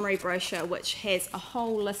this summary brochure, which has a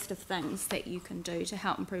whole list of things that you can do to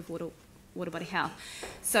help improve water body health.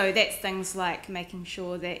 So that's things like making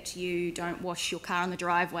sure that you don't wash your car in the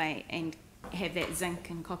driveway and have that zinc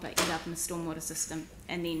and copper end up in the stormwater system.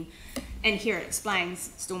 And then, and here it explains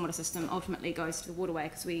stormwater system ultimately goes to the waterway,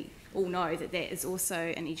 because we all know that that is also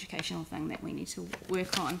an educational thing that we need to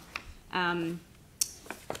work on.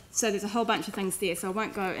 So there's a whole bunch of things there, so I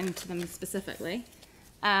won't go into them specifically.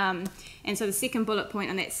 And so the second bullet point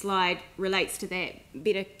on that slide relates to that,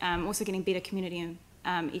 better, also getting better community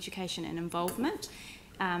education and involvement.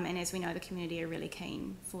 And as we know, the community are really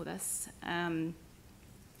keen for this.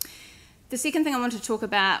 The second thing I want to talk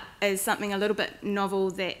about is something a little bit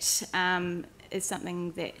novel that is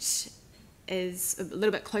something that is a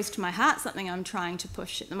little bit close to my heart, something I'm trying to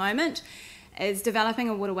push at the moment, is developing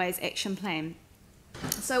a waterways action plan.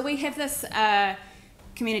 So we have this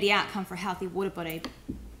community outcome for a healthy water body,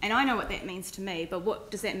 and I know what that means to me, but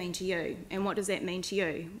what does that mean to you? And what does that mean to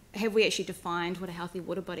you? Have we actually defined what a healthy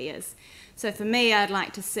water body is? So for me, I'd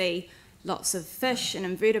like to see lots of fish and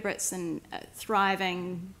invertebrates and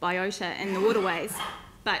thriving biota in the waterways,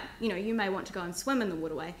 but you may want to go and swim in the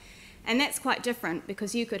waterway. And that's quite different,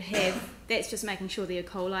 because you could have, that's just making sure the E.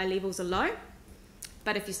 coli levels are low,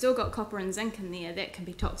 but if you've still got copper and zinc in there, that can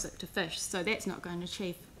be toxic to fish, so that's not going to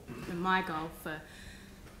achieve my goal for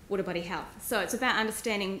water body health. So it's about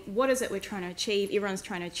understanding what is it we're trying to achieve, everyone's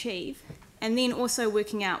trying to achieve, and then also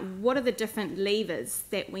working out what are the different levers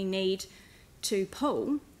that we need to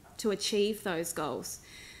pull to achieve those goals.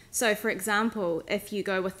 So for example, if you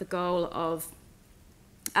go with the goal of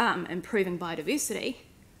improving biodiversity,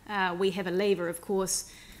 we have a lever, of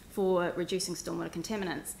course, for reducing stormwater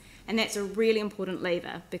contaminants, and that's a really important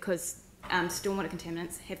lever, because stormwater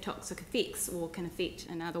contaminants have toxic effects or can affect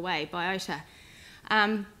another way biota.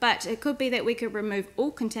 But it could be that we could remove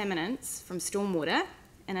all contaminants from stormwater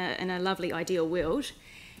in a lovely ideal world,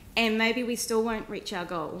 and maybe we still won't reach our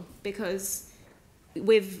goal, because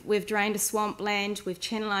we've drained a swampland, we've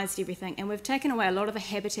channelized everything, and we've taken away a lot of the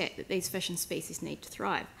habitat that these fish and species need to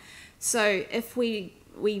thrive. So if we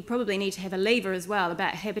probably need to have a lever as well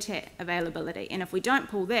about habitat availability, and if we don't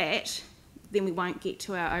pull that, then we won't get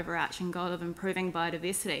to our overarching goal of improving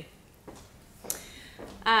biodiversity.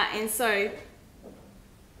 And so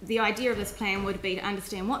the idea of this plan would be to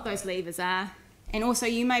understand what those levers are, and also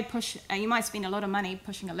you might spend a lot of money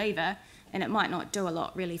pushing a lever, and it might not do a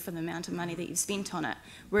lot really for the amount of money that you've spent on it,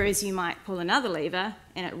 whereas you might pull another lever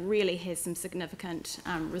and it really has some significant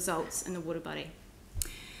results in the water body.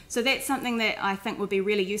 So that's something that I think would be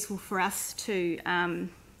really useful for us to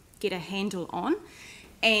get a handle on,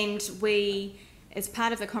 and we, as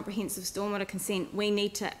part of the comprehensive stormwater consent, we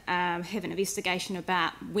need to have an investigation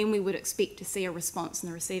about when we would expect to see a response in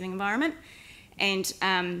the receiving environment. And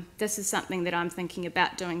this is something that I'm thinking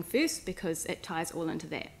about doing first, because it ties all into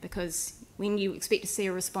that. Because when you expect to see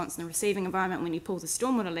a response in the receiving environment when you pull the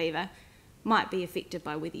stormwater lever, might be affected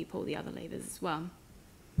by whether you pull the other levers as well.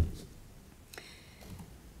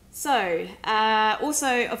 So,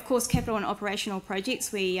 also, of course, capital and operational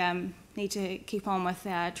projects. We need to keep on with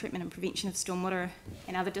our treatment and prevention of stormwater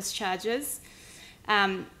and other discharges.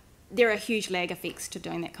 There are huge lag effects to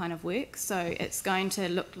doing that kind of work, so it's going to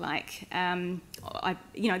look like,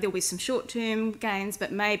 there'll be some short-term gains,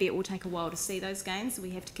 but maybe it will take a while to see those gains, so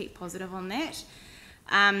we have to keep positive on that.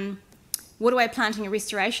 Waterway planting and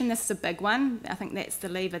restoration, this is a big one. I think that's the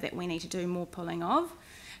lever that we need to do more pulling of.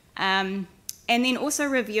 And then also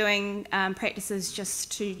reviewing practices just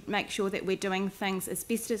to make sure that we're doing things as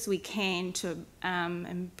best as we can to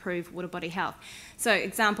improve water body health. So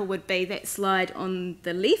example would be that slide on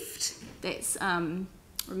the left, that's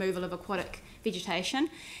removal of aquatic vegetation.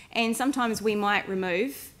 And sometimes we might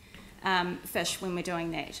remove fish when we're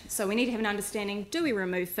doing that. So we need to have an understanding, do we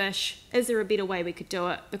remove fish? Is there a better way we could do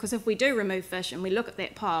it? Because if we do remove fish and we look at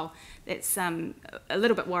that pile, that's a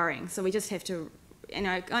little bit worrying. So we just have to go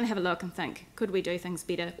and have a look and think, could we do things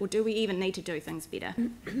better, or do we even need to do things better?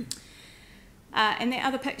 And the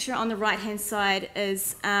other picture on the right-hand side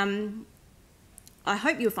is, I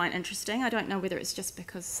hope you'll find interesting. I don't know whether it's just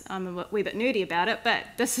because I'm a wee bit nerdy about it, but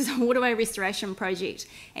this is a waterway restoration project,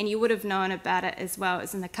 and you would have known about it as well.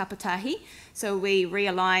 It's in the Kapatahi. So we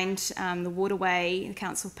realigned the waterway, the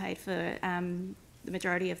council paid for the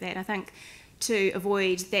majority of that, I think, to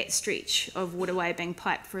avoid that stretch of waterway being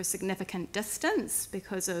piped for a significant distance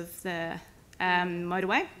because of the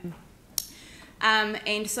motorway.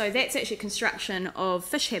 And so that's actually construction of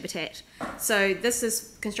fish habitat. So this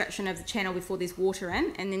is construction of the channel before there's water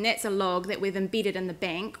in, and then that's a log that we've embedded in the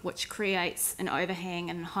bank, which creates an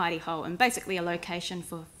overhang and a hidey hole, and basically a location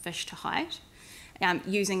for fish to hide,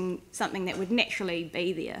 using something that would naturally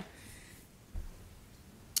be there.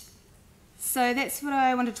 So that's what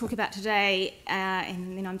I want to talk about today,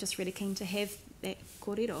 and then I'm just really keen to have that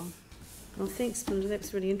kōrero. Well, thanks, Belinda.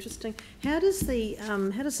 That's really interesting. How does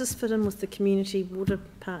this fit in with the community water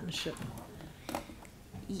partnership?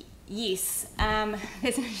 Yes,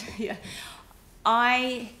 yeah.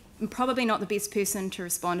 I am probably not the best person to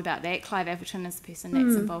respond about that. Clive Appleton is the person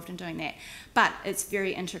that's involved in doing that, but it's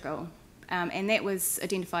very integral. and that was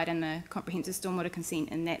identified in the comprehensive stormwater consent,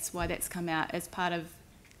 and that's why that's come out as part of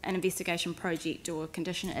an investigation project or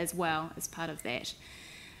condition as well as part of that.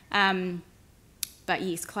 But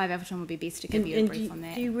yes, Clive Appleton would be best to give you a brief on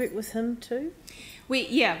that. Do you work with him too? We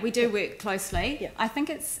do work closely. Yeah. I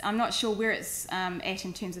think I'm not sure where it's at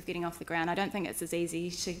in terms of getting off the ground. I don't think it's as easy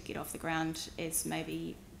to get off the ground as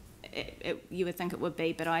maybe you would think it would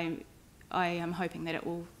be, but I am hoping that it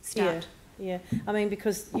will start. Yeah, I mean,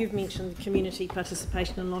 because you've mentioned community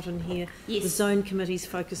participation a lot in here. Yes. The zone committees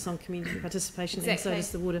focus on community participation, Exactly. and so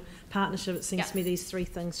does the water partnership. It seems to me these three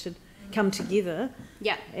things should come together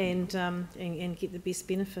and get the best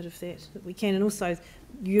benefit of that we can. And also,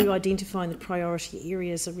 you identifying the priority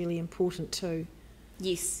areas are really important too.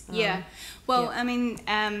 Yes, Well, I mean,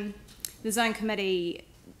 the zone committee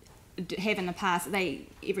have in the past,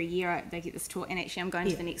 every year they get this talk, and actually I'm going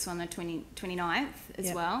to the next one, the 29th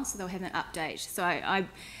as well, so they'll have an update. So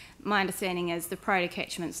my understanding is the priority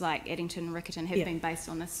catchments like Addington and Riccarton have been based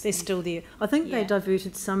on this. They're still there. I think they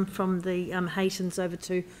diverted some from the Haytons over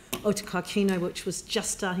to Otakakino, which was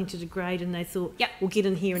just starting to degrade, and they thought, we'll get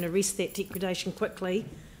in here and arrest that degradation quickly,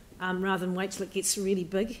 rather than wait till it gets really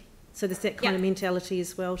big. So there's that kind of mentality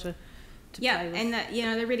as well to play with. And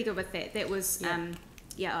they're really good with that. That was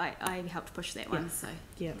I helped push that one. So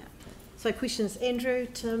So questions, Andrew,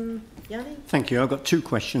 Tim, Yanni? Thank you. I've got two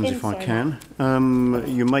questions, if I can.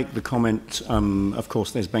 You make the comment, of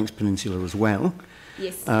course, there's Banks Peninsula as well.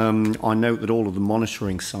 Yes. I note that all of the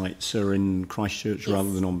monitoring sites are in Christchurch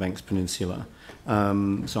rather than on Banks Peninsula.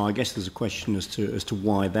 So I guess there's a question as to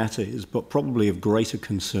why that is, but probably of greater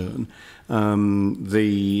concern,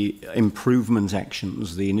 the improvement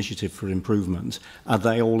actions, the initiative for improvement, are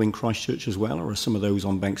they all in Christchurch as well, or are some of those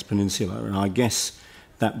on Banks Peninsula? And I guess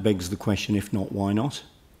that begs the question, if not, why not?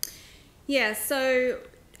 Yeah, so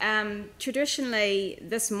traditionally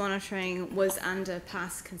this monitoring was under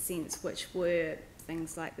past consents, which were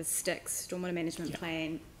things like the STICS, Stormwater Management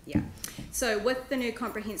Plan. So with the new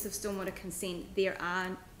comprehensive stormwater consent, there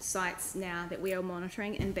are sites now that we are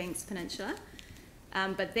monitoring in Banks Peninsula,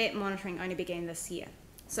 but that monitoring only began this year.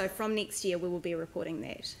 So from next year we will be reporting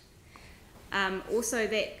that. Also,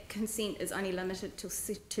 that consent is only limited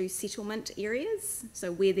to settlement areas,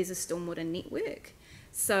 so where there's a stormwater network.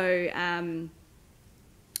 So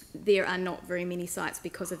there are not very many sites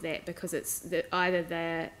because of that, because it's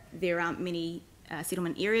either there aren't many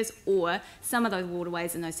settlement areas, or some of those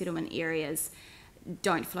waterways in those settlement areas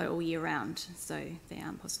don't flow all year round, so they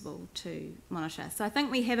aren't possible to monitor. So I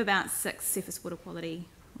think we have about 6 surface water quality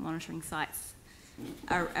monitoring sites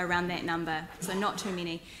around that number, so not too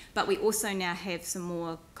many. But we also now have some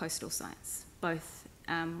more coastal sites, both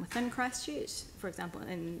within Christchurch, for example,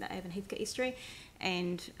 in the Avon Heathcote Estuary,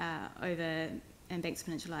 and over in Banks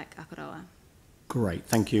Peninsula like Akaroa. Great,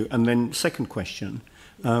 thank you. And then second question,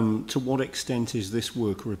 to what extent is this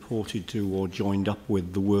work reported to or joined up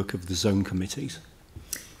with the work of the zone committees?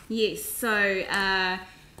 Yes, so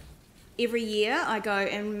every year I go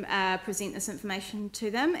and present this information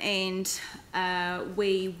to them, and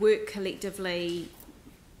we work collectively.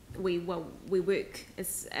 We work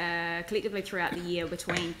collectively throughout the year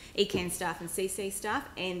between ECAN staff and CC staff,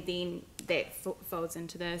 and then that folds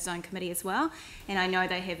into the zone committee as well. And I know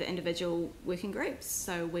they have individual working groups,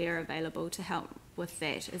 so we're available to help with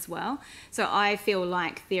that as well. So I feel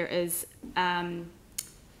like there is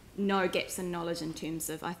no gaps in knowledge in terms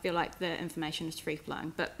of, I feel like the information is free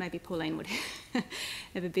flowing, but maybe Pauline would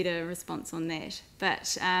have a better response on that.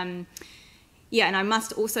 But yeah, and I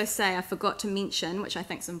must also say, I forgot to mention, which I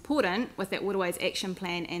think is important, with that Waterways Action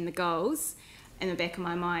Plan and the goals, in the back of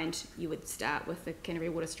my mind, you would start with the Canterbury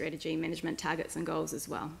Water Strategy management targets and goals as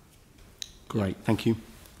well. Great, thank you.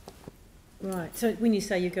 Right, so when you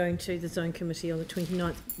say you're going to the zone committee on the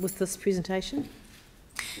 29th with this presentation?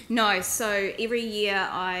 No, so every year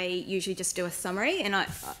I usually just do a summary, and I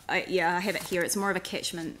have it here. It's more of a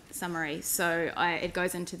catchment summary, so it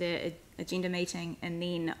goes into the agenda meeting, and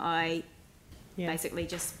then I basically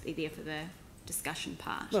just be there for the discussion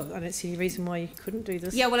part. Well, I don't see any reason why you couldn't do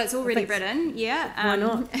this. Yeah, well, it's already written, why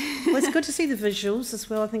not? Well, it's good to see the visuals as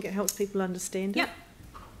well. I think it helps people understand it.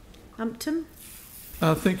 Yep. Tim?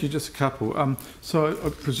 Thank you, just a couple. So I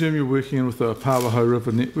presume you're working in with the Pāwaho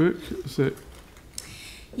River Network, is that?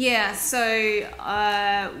 Yeah,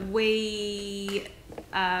 so we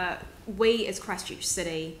as Christchurch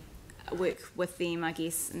City work with them, I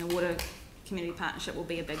guess, and the water community partnership will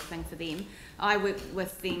be a big thing for them. I work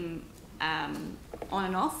with them on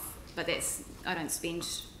and off, but I spend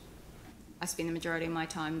the majority of my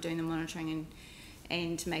time doing the monitoring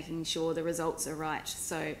and making sure the results are right.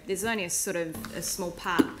 So there's only a small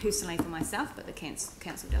part personally for myself, but the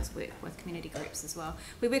council does work with community groups as well.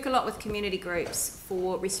 We work a lot with community groups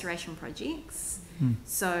for restoration projects.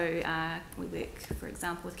 So we work, for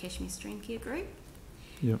example, with Cashmere Stream Care Group.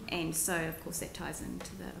 Yep. And so, of course, that ties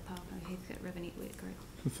into the Apāwaho Heathcote River Network Group.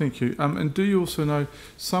 Thank you. And do you also know,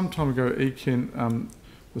 some time ago, ECAN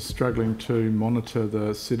was struggling to monitor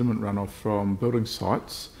the sediment runoff from building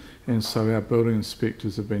sites, and so our building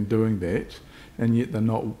inspectors have been doing that, and yet they're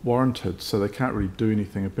not warranted, so they can't really do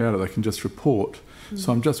anything about it. They can just report.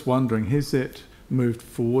 So I'm just wondering, has that moved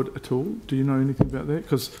forward at all? Do you know anything about that?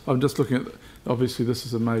 Because I'm just looking at, obviously this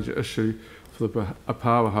is a major issue for the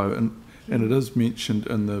Apāwaho, and it is mentioned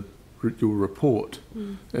in your report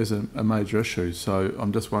as a major issue. So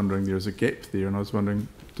I'm just wondering, there is a gap there, and I was wondering,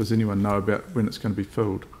 does anyone know about when it's going to be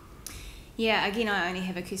filled? Yeah, again, I only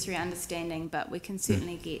have a cursory understanding, but we can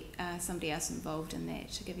certainly get somebody else involved in that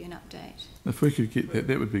to give you an update. If we could get that,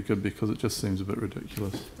 that would be good, because it just seems a bit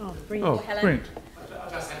ridiculous. Oh, Brent. Oh, Brent. I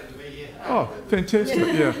just happened to be here. Oh, fantastic.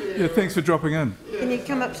 Yeah, thanks for dropping in. Can you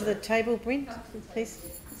come up to the table, Brent,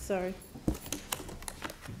 please? Sorry.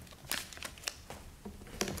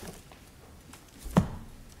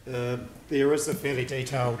 There is a fairly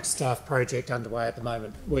detailed staff project underway at the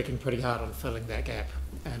moment, working pretty hard on filling that gap,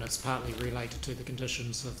 and it's partly related to the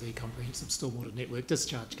conditions of the comprehensive stormwater network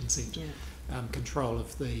discharge consent. Control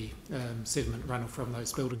of the sediment runoff from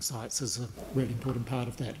those building sites is a really important part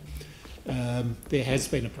of that. There has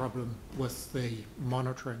been a problem with the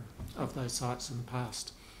monitoring of those sites in the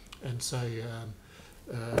past, and so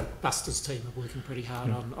Buster's team are working pretty hard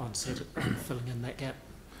on filling in that gap.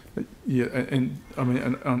 Yeah, and I mean,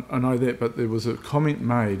 and I know that, but there was a comment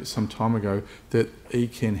made some time ago that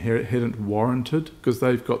ECAN hadn't warranted, because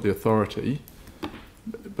they've got the authority,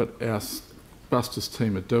 but our Buster's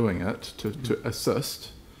team are doing it to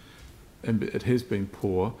assist, and it has been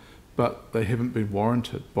poor, but they haven't been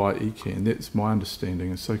warranted by ECAN. That's my understanding.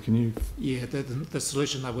 And so can you... Yeah, the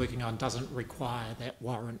solution they're working on doesn't require that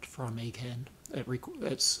warrant from ECAN.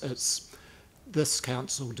 It's this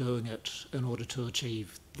council doing it in order to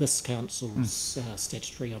achieve this council's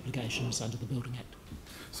statutory obligations under the Building Act.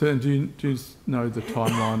 So do you know the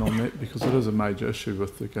timeline on that? Because it is a major issue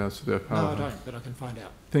with regards to the Apāwaho. No, I don't, but I can find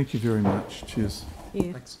out. Thank you very much. Cheers.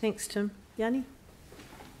 Yeah, thanks Tim. Yanni?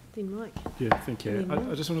 Then Mike. Yeah, thank you.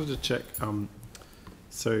 I just wanted to check,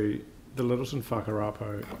 so the Littleton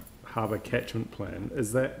Whakarapo Harbour Catchment Plan,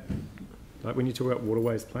 is that, like when you talk about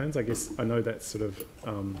waterways plans, I guess I know that's sort of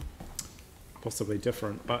possibly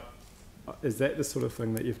different, but is that the sort of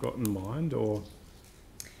thing that you've got in mind, or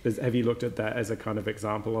have you looked at that as a kind of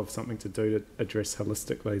example of something to do to address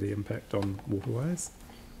holistically the impact on waterways?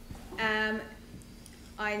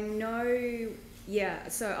 I know, yeah,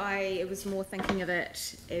 so I was more thinking of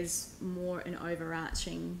it as more an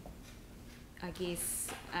overarching, I guess,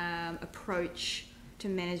 approach to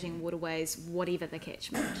managing waterways, whatever the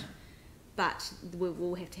catchment. But we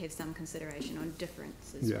will have to have some consideration on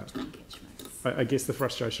differences between catchments. I guess the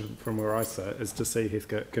frustration from where I sit is to see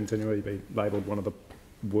Heathcote continually be labelled one of the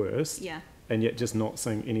worst, and yet just not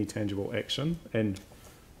seeing any tangible action. And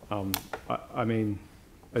I mean,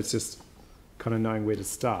 it's just kind of knowing where to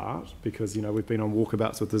start, because you know we've been on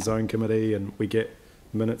walkabouts with the zone committee, and we get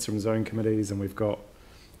minutes from zone committees, and we've got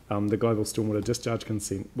the global stormwater discharge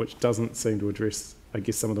consent, which doesn't seem to address, I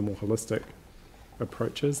guess, some of the more holistic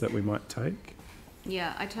approaches that we might take.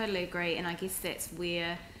 Yeah, I totally agree, and I guess that's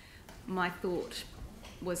where my thought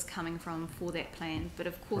was coming from for that plan. But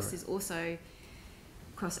of course, there's also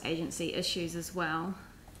cross-agency issues as well,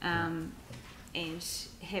 and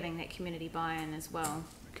having that community buy-in as well.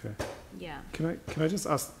 Okay. Yeah. Can I just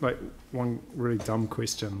ask like one really dumb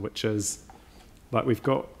question, which is, like, we've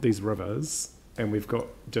got these rivers, and we've got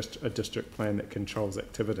just a district plan that controls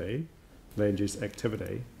activity, land use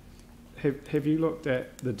activity. Have you looked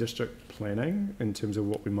at the district planning in terms of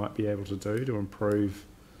what we might be able to do to improve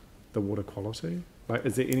the water quality? Like,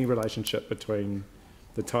 is there any relationship between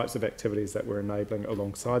the types of activities that we're enabling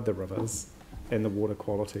alongside the rivers and the water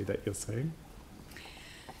quality that you're seeing?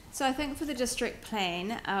 So I think for the district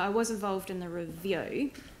plan, I was involved in the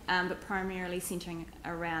review, but primarily centering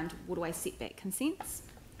around waterway setback consents.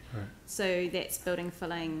 Right. So that's building,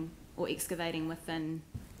 filling or excavating within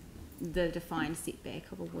the defined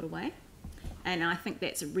setback of a waterway. And I think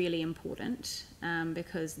that's really important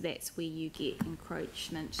because that's where you get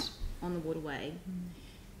encroachment on the waterway,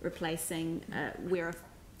 replacing where a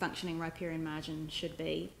functioning riparian margin should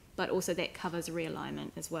be, but also that covers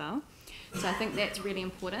realignment as well. So I think that's really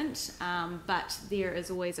important, but there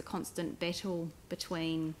is always a constant battle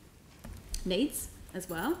between needs as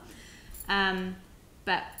well.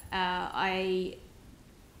 but I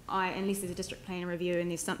unless there's a district plan review and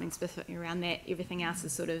there's something specific around that, everything else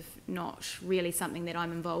is sort of not really something that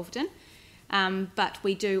I'm involved in. But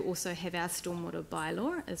we do also have our stormwater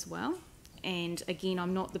bylaw as well. And again,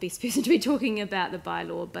 I'm not the best person to be talking about the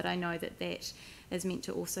bylaw, but I know that that is meant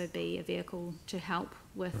to also be a vehicle to help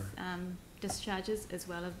with discharges, as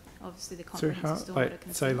well as obviously the comprehensive stormwater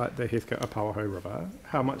consent. Say like the Heathcote-Apawaho River,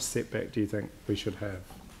 how much setback do you think we should have?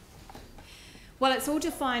 Well, it's all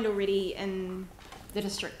defined already in the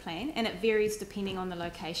district plan, and it varies depending on the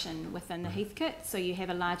location within the Heathcote. So you have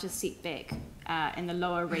a larger setback in the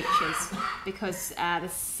lower reaches, because the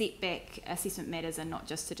setback assessment matters are not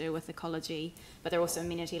just to do with ecology, but they're also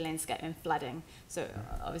amenity, landscape and flooding. So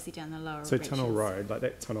obviously down the lower reaches. So Tunnel Road, like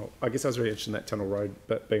that tunnel, I guess I was really interested in that Tunnel Road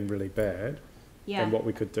but being really bad, and what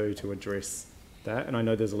we could do to address that. And I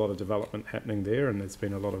know there's a lot of development happening there, and there's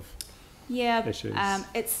been a lot of issues.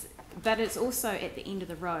 But it's also at the end of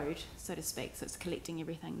the road, so to speak, so it's collecting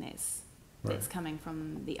everything that's coming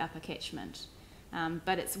from the upper catchment.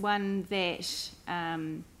 But it's one that,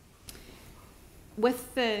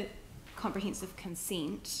 with the comprehensive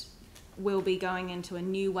consent, we'll be going into a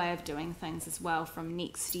new way of doing things as well from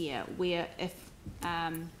next year, where if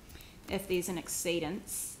there's an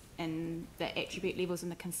exceedance in the attribute levels in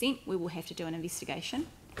the consent, we will have to do an investigation.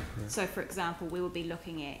 So, for example, we will be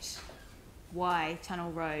looking at why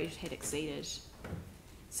Tunnel Road had exceeded.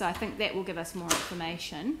 So I think that will give us more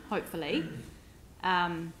information, hopefully,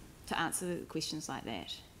 to answer questions like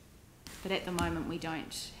that. But at the moment we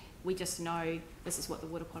don't. We just know this is what the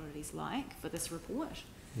water quality is like for this report.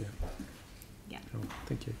 Yeah. Cool.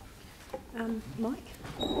 Thank you. Mike?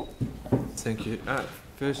 Thank you.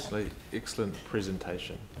 Firstly, excellent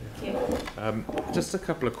presentation. Thank you. Just a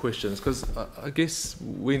couple of questions, because I guess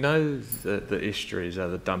we know that the estuaries are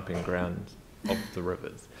the dumping grounds of the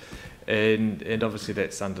rivers, and obviously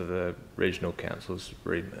that's under the regional council's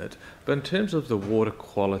remit. But in terms of the water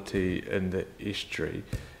quality in the estuary,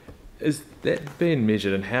 is that being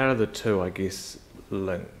measured, and how are the two, I guess,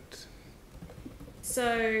 linked?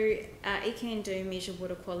 So ECAN do measure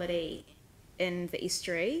water quality in the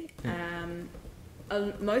estuary.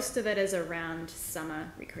 Most of it is around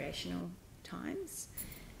summer recreational times.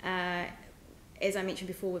 As I mentioned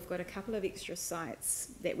before, we've got a couple of extra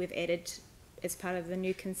sites that we've added as part of the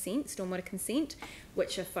new consent, stormwater consent,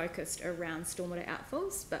 which are focused around stormwater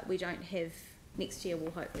outfalls, but we don't have, next year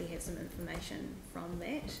we'll hopefully have some information from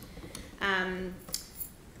that.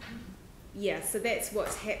 So that's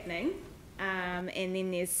what's happening. And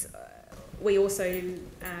then there's, we also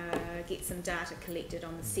get some data collected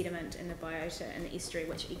on the sediment and the biota in the estuary,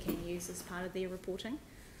 which you can use as part of their reporting.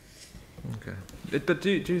 Okay. But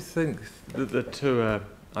do you think that the two are,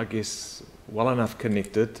 I guess, well enough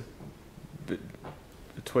connected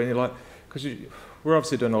between you? Like, because we're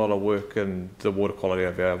obviously doing a lot of work in the water quality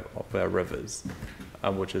of our rivers,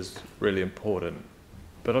 which is really important.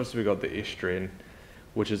 But obviously we've got the estuary,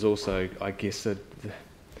 which is also, I guess, it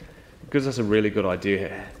gives us a really good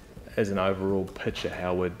idea as an overall picture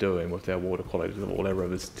how we're doing with our water quality of all our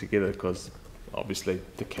rivers together, because obviously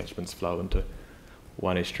the catchments flow into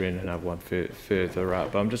one estuary and another one further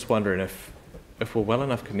up. But I'm just wondering if we're well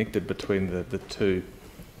enough connected between the two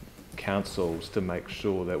councils to make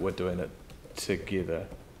sure that we're doing it together.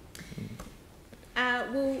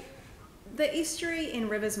 Well, the estuary and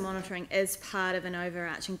rivers monitoring is part of an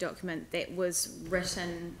overarching document that was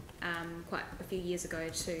written quite a few years ago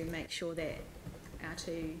to make sure that our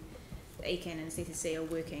two, ECAN and CCC, are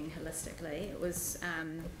working holistically. It was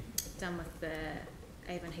done with the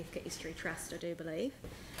Avon Heathcote Estuary Trust, I do believe.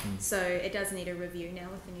 So it does need a review now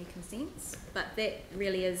with the new consents, but that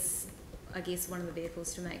really is, I guess, one of the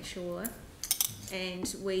vehicles to make sure,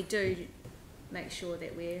 and we do make sure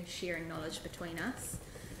that we're sharing knowledge between us.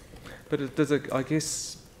 But does it, I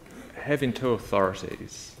guess, having two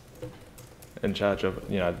authorities in charge of,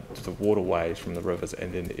 you know, the waterways from the rivers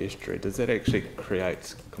and then the estuary, does that actually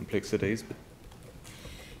create complexities?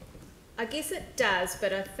 I guess it does,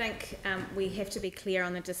 but I think we have to be clear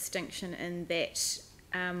on the distinction in that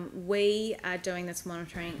we are doing this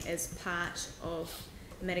monitoring as part of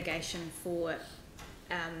mitigation for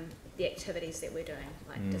the activities that we're doing,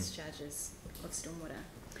 like discharges of stormwater.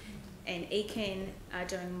 And ECAN are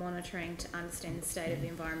doing monitoring to understand the state of the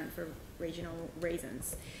environment for regional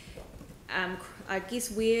reasons. I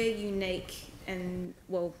guess we're unique in,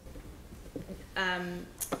 well, I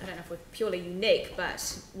don't know if we're purely unique,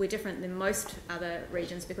 but we're different than most other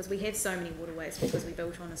regions because we have so many waterways because we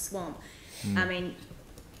built on a swamp. I mean,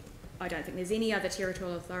 I don't think there's any other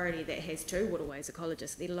territorial authority that has two waterways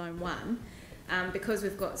ecologists, let alone one. because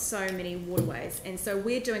we've got so many waterways. And so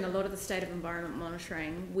we're doing a lot of the state of environment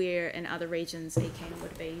monitoring, where in other regions ECAN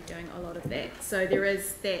would be doing a lot of that. So there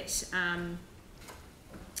is that, I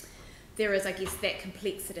guess, that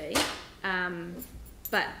complexity,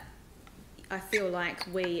 but I feel like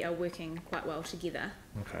we are working quite well together.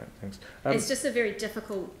 Okay, thanks. It's just a very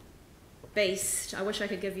difficult beast. I wish I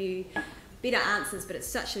could give you better answers, but it's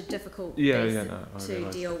such a difficult beast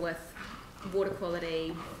to deal with water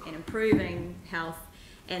quality and improving health.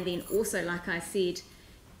 And then also, like I said,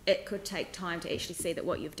 it could take time to actually see that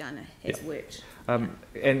what you've done has worked.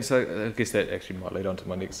 And so I guess that actually might lead on to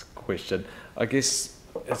my next question. I guess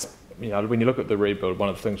it's, you know, when you look at the rebuild, one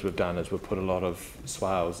of the things we've done is we've put a lot of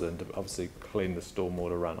swales in to obviously clean the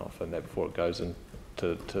stormwater runoff and that before it goes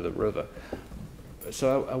into the river.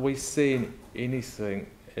 So are we seeing anything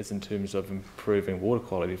as in terms of improving water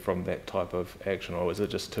quality from that type of action, or is it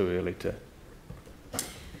just too early to?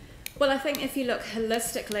 Well, I think if you look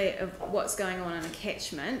holistically at what's going on in a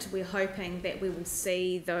catchment, we're hoping that we will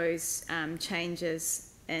see those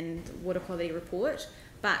changes in the water quality report.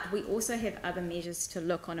 But we also have other measures to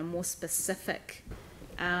look on a more specific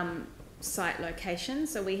site location.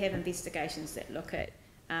 So we have investigations that look at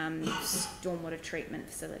stormwater treatment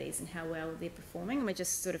facilities and how well they're performing. And we're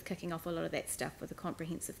just sort of kicking off a lot of that stuff with a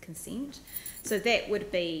comprehensive consent. So that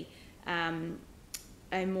would be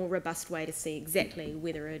a more robust way to see exactly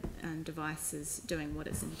whether a device is doing what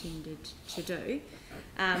it's intended to do.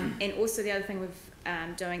 And also the other thing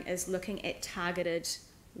we're doing is looking at targeted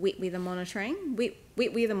wet weather monitoring.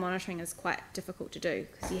 Wet weather monitoring is quite difficult to do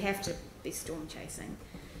because you have to be storm chasing,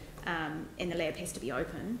 and the lab has to be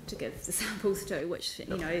open to give the samples to, which,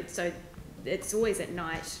 you know, so it's always at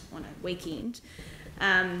night on a weekend.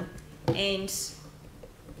 And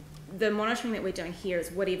the monitoring that we're doing here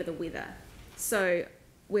is whatever the weather. So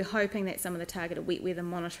we're hoping that some of the targeted wet weather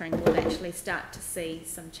monitoring will actually start to see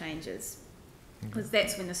some changes, because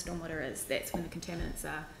that's when the stormwater is, that's when the contaminants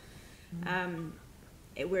are.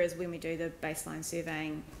 Whereas when we do the baseline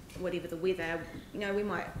surveying, whatever the weather, you know, we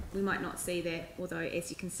might not see that, although as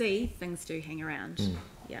you can see, things do hang around.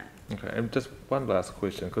 Yeah. Okay, and just one last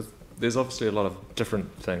question, because there's obviously a lot of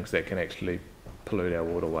different things that can actually pollute our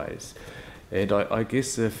waterways, and I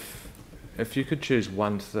guess if you could choose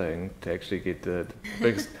one thing to actually get the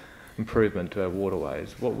biggest improvement to our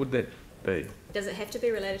waterways, what would that be? Does it have to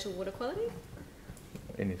be related to water quality?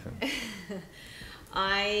 Anything.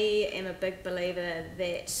 I am a big believer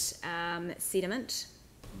that sediment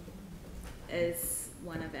is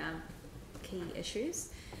one of our key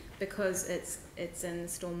issues, because it's in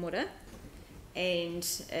stormwater, and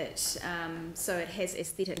it so it has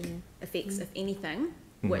aesthetic effects, if anything,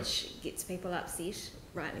 which gets people upset,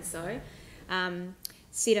 rightly so.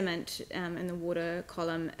 Sediment in the water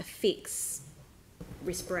column affects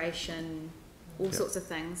respiration, all sorts of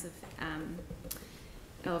things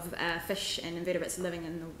of fish and invertebrates living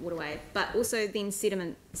in the waterway. But also then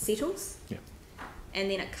sediment settles,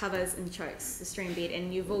 and then it covers and chokes the stream bed,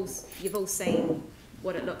 and you've all seen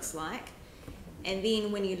what it looks like. And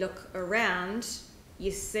then when you look around,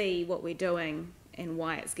 you see what we're doing and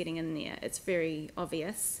why it's getting in there. It's very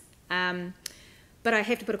obvious. But I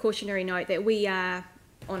have to put a cautionary note that we are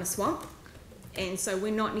on a swamp, and so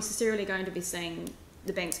we're not necessarily going to be seeing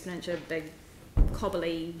the Banks Peninsula big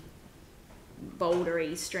cobbly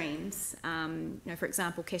bouldery streams. You know, for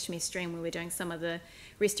example, Cashmere Stream, where we're doing some of the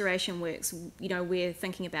restoration works, you know, we're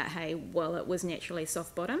thinking about, hey, well, it was naturally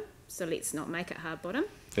soft bottom, so let's not make it hard bottom.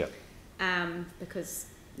 Because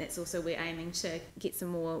that's also, we're aiming to get some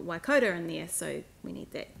more Waikato in there, so we need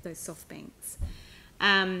those soft banks.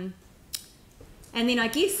 And then I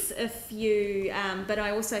guess if you, but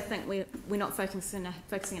I also think we're not focusing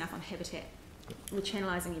enough on habitat. We're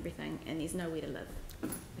channelizing everything, and there's nowhere to live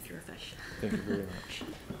if you're a fish. Thank you very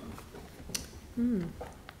much.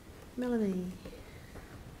 Melanie.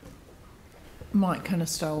 Mike kind of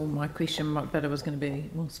stole my question, but it was going to be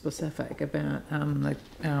more specific about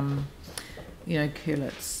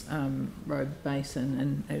Curlett's road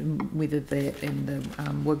basin, and whether that and the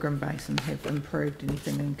Wigram basin have improved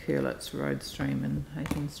anything in Curlett's road stream and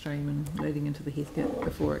Hayton stream and leading into the Heathcote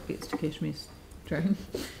before it gets to Cashmere Stream.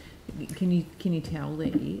 Can you tell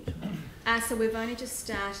that yet? So we've only just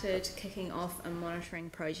started kicking off a monitoring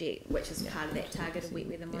project, which is part of that targeted wet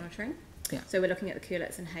weather monitoring. So we're looking at the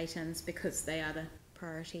Curlett's and Haytons because they are the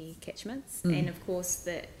priority catchments, and of course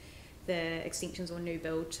the extensions or new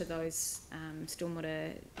build to those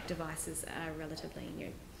stormwater devices are relatively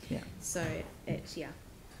new. So it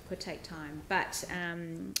could take time, but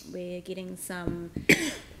we're getting some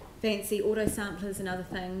fancy auto samplers and other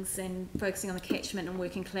things, and focusing on the catchment and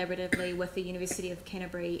working collaboratively with the University of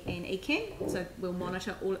Canterbury and ECAN. So we'll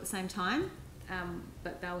monitor all at the same time,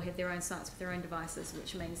 but they'll have their own sites with their own devices,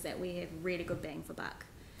 which means that we have really good bang for buck.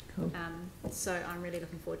 Cool. So I'm really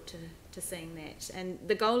looking forward to seeing that. And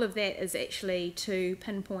the goal of that is actually to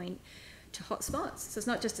pinpoint to hotspots. So it's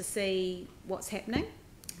not just to see what's happening.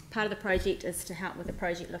 Part of the project is to help with the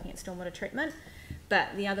project looking at stormwater treatment, but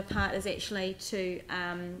the other part is actually to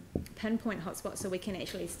pinpoint hotspots so we can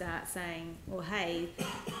actually start saying, well, hey,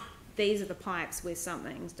 these are the pipes where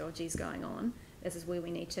something's dodgy's going on. This is where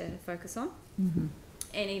we need to focus on. Mm-hmm.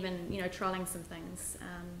 And even, you know, trialling some things,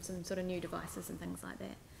 some sort of new devices and things like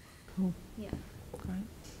that. Cool. Yeah. Great.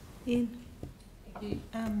 Ian? Thank you.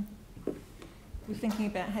 We're thinking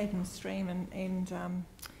about Hayden Stream and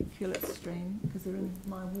Hewlett Stream because they're in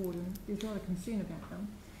my ward and there's a lot of concern about them.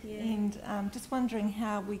 Yeah. And just wondering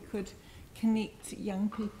how we could connect young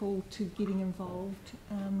people to getting involved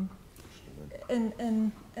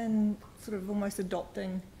in sort of almost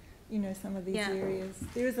adopting, you know, some of these areas.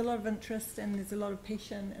 There is a lot of interest and there's a lot of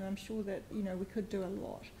passion, and I'm sure that, you know, we could do a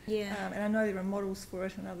lot. Yeah. And I know there are models for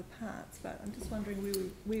it in other parts, but I'm just wondering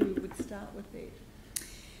where we would start with that.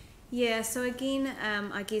 Yeah, so again,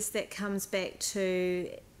 I guess that comes back to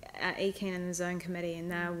ECAN and the Zone Committee, and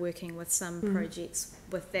they're working with some projects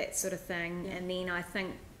with that sort of thing. Yeah. And then I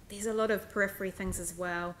think there's a lot of periphery things as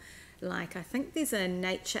well. Like I think there's a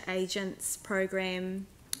Nature Agents program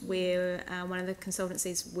where one of the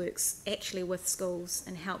consultancies works actually with schools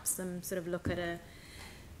and helps them sort of look at a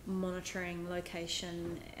monitoring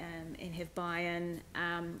location and have buy-in.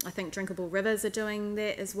 I think Drinkable Rivers are doing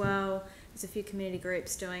that as well. There's a few community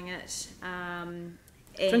groups doing it.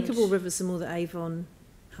 Drinkable Rivers are more the Avon,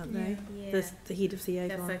 aren't they? Yeah. The head of the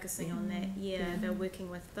Avon. They're focusing on that. Yeah, they're working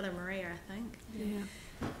with Villa Maria, I think. Yeah.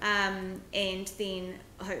 And then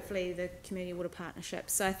hopefully the Community Water Partnership.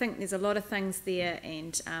 So I think there's a lot of things there,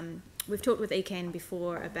 and we've talked with ECAN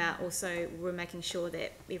before about also we're making sure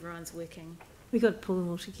that everyone's working. We've got to pull them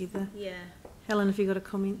all together. Yeah. Helen, have you got a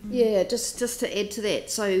comment? Yeah, just to add to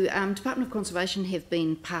that. So Department of Conservation have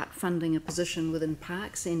been part funding a position within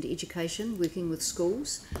parks and education, working with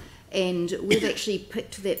schools, and we've actually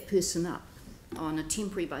picked that person up on a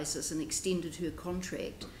temporary basis and extended her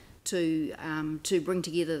contract to bring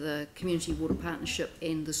together the Community Water Partnership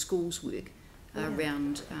and the schools work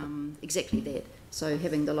around exactly that. So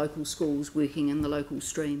having the local schools working in the local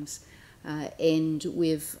streams. And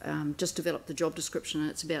we've just developed the job description, and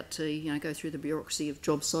it's about to go through the bureaucracy of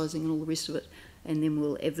job sizing and all the rest of it, and then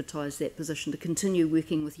we'll advertise that position to continue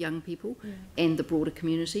working with young people and the broader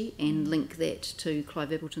community, and link that to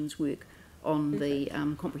Clive Appleton's work on the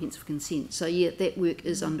comprehensive consent. So yeah, that work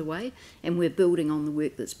is underway, and we're building on the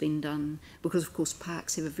work that's been done, because of course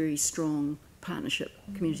parks have a very strong partnership,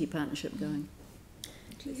 community partnership going.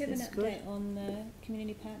 Do you have an update on the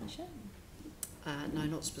community partnership? No,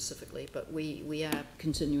 not specifically, but we are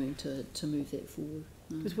continuing to move that forward.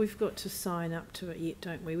 Because we've got to sign up to it yet,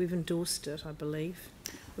 don't we? We've endorsed it, I believe.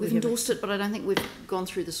 We've endorsed it, but I don't think we've gone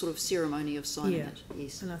through the sort of ceremony of signing it.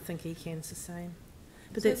 Yes. And I think ECAN's the same.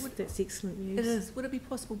 But So that's excellent news. It is. Would it be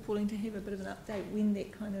possible, Pauline, to have a bit of an update when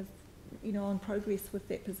that kind of, on progress with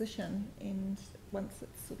that position, and once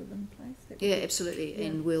it's sort of in place? Yeah, absolutely.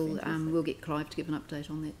 And we'll get Clive to give an update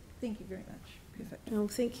on that. Thank you very much. Perfect. Oh,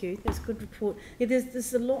 thank you. That's a good report. Yeah,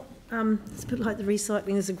 there's a lot. It's a bit like the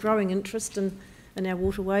recycling. There's a growing interest in our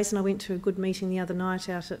waterways, and I went to a good meeting the other night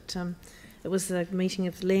out at. It was the meeting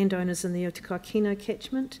of landowners in the Otakakino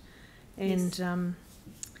catchment, and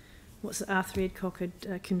Arthur Adcock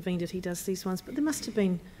had convened it. He does these ones, but there must have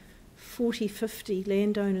been 40, 50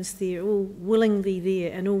 landowners there, all willingly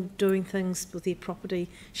there, and all doing things with their property,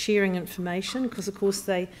 sharing information, because of course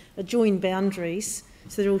they adjoin boundaries.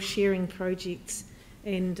 So they're all sharing projects,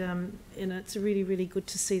 and it's really, really good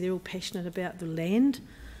to see they're all passionate about the land,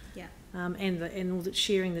 and all that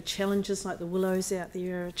sharing the challenges, like the willows out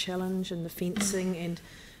there are a challenge, and the fencing, and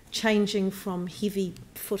changing from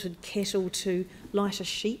heavy-footed cattle to lighter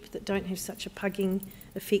sheep that don't have such a pugging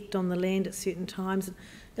effect on the land at certain times, and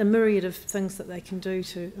a myriad of things that they can do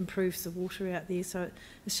to improve the water out there. So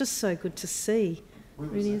it's just so good to see. Where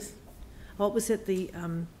was really is. Oh, it was at the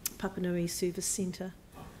Papanui Service Centre,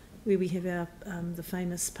 where we have our the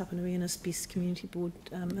famous Papanuianis Best Community Board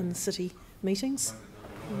in the city meetings.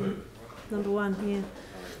 Number one,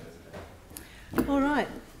 yeah. All right.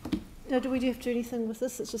 Now, do we have to do anything with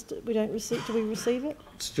this? It's just we don't receive. Do we receive it?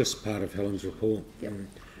 It's just part of Helen's report. Yep.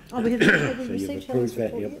 Oh, we have so received Helen's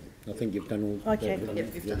report yep. I think you've done all. Okay.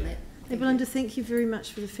 Yep, you've done that. Hey, Belinda, thank you very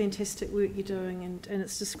much for the fantastic work you're doing, and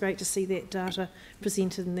it's just great to see that data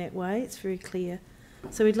presented in that way. It's very clear.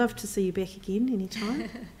 So we'd love to see you back again anytime.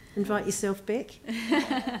 Invite yourself back.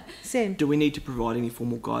 Sam? Do we need to provide any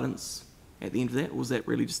formal guidance at the end of that, or was that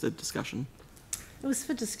really just a discussion? It was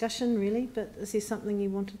for discussion, really, but is there something you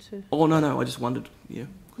wanted to... Oh, no, I just wondered, because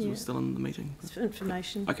we're still in the meeting. It's for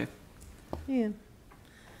information. Okay. Yeah.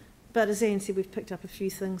 But as Anne said, we've picked up a few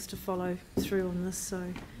things to follow through on this,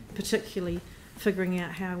 so particularly figuring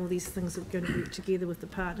out how all these things are going to work together with the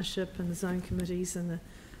partnership and the zone committees and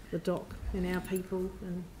the dock and our people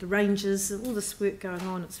and the rangers and all this work going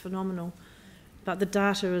on. It's phenomenal. But the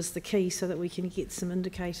data is the key so that we can get some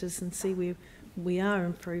indicators and see where we are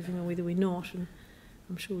improving or whether we're not, and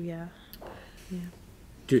I'm sure we are. Yeah.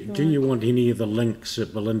 Do you want any of the links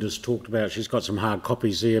that Belinda's talked about? She's got some hard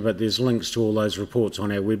copies there, but there's links to all those reports on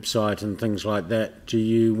our website and things like that. Do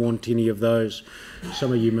you want any of those?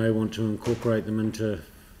 Some of you may want to incorporate them into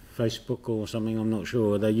Facebook or something, I'm not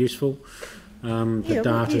sure. Are they useful? The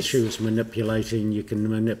data she was manipulating, you can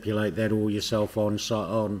manipulate that all yourself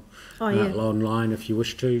online if you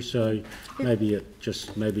wish to. So maybe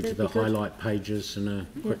to the highlight pages and a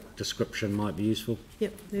quick description might be useful.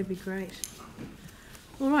 Yep, that'd be great.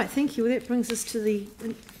 All right, thank you. Well, that brings us to the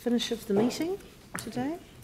finish of the meeting today.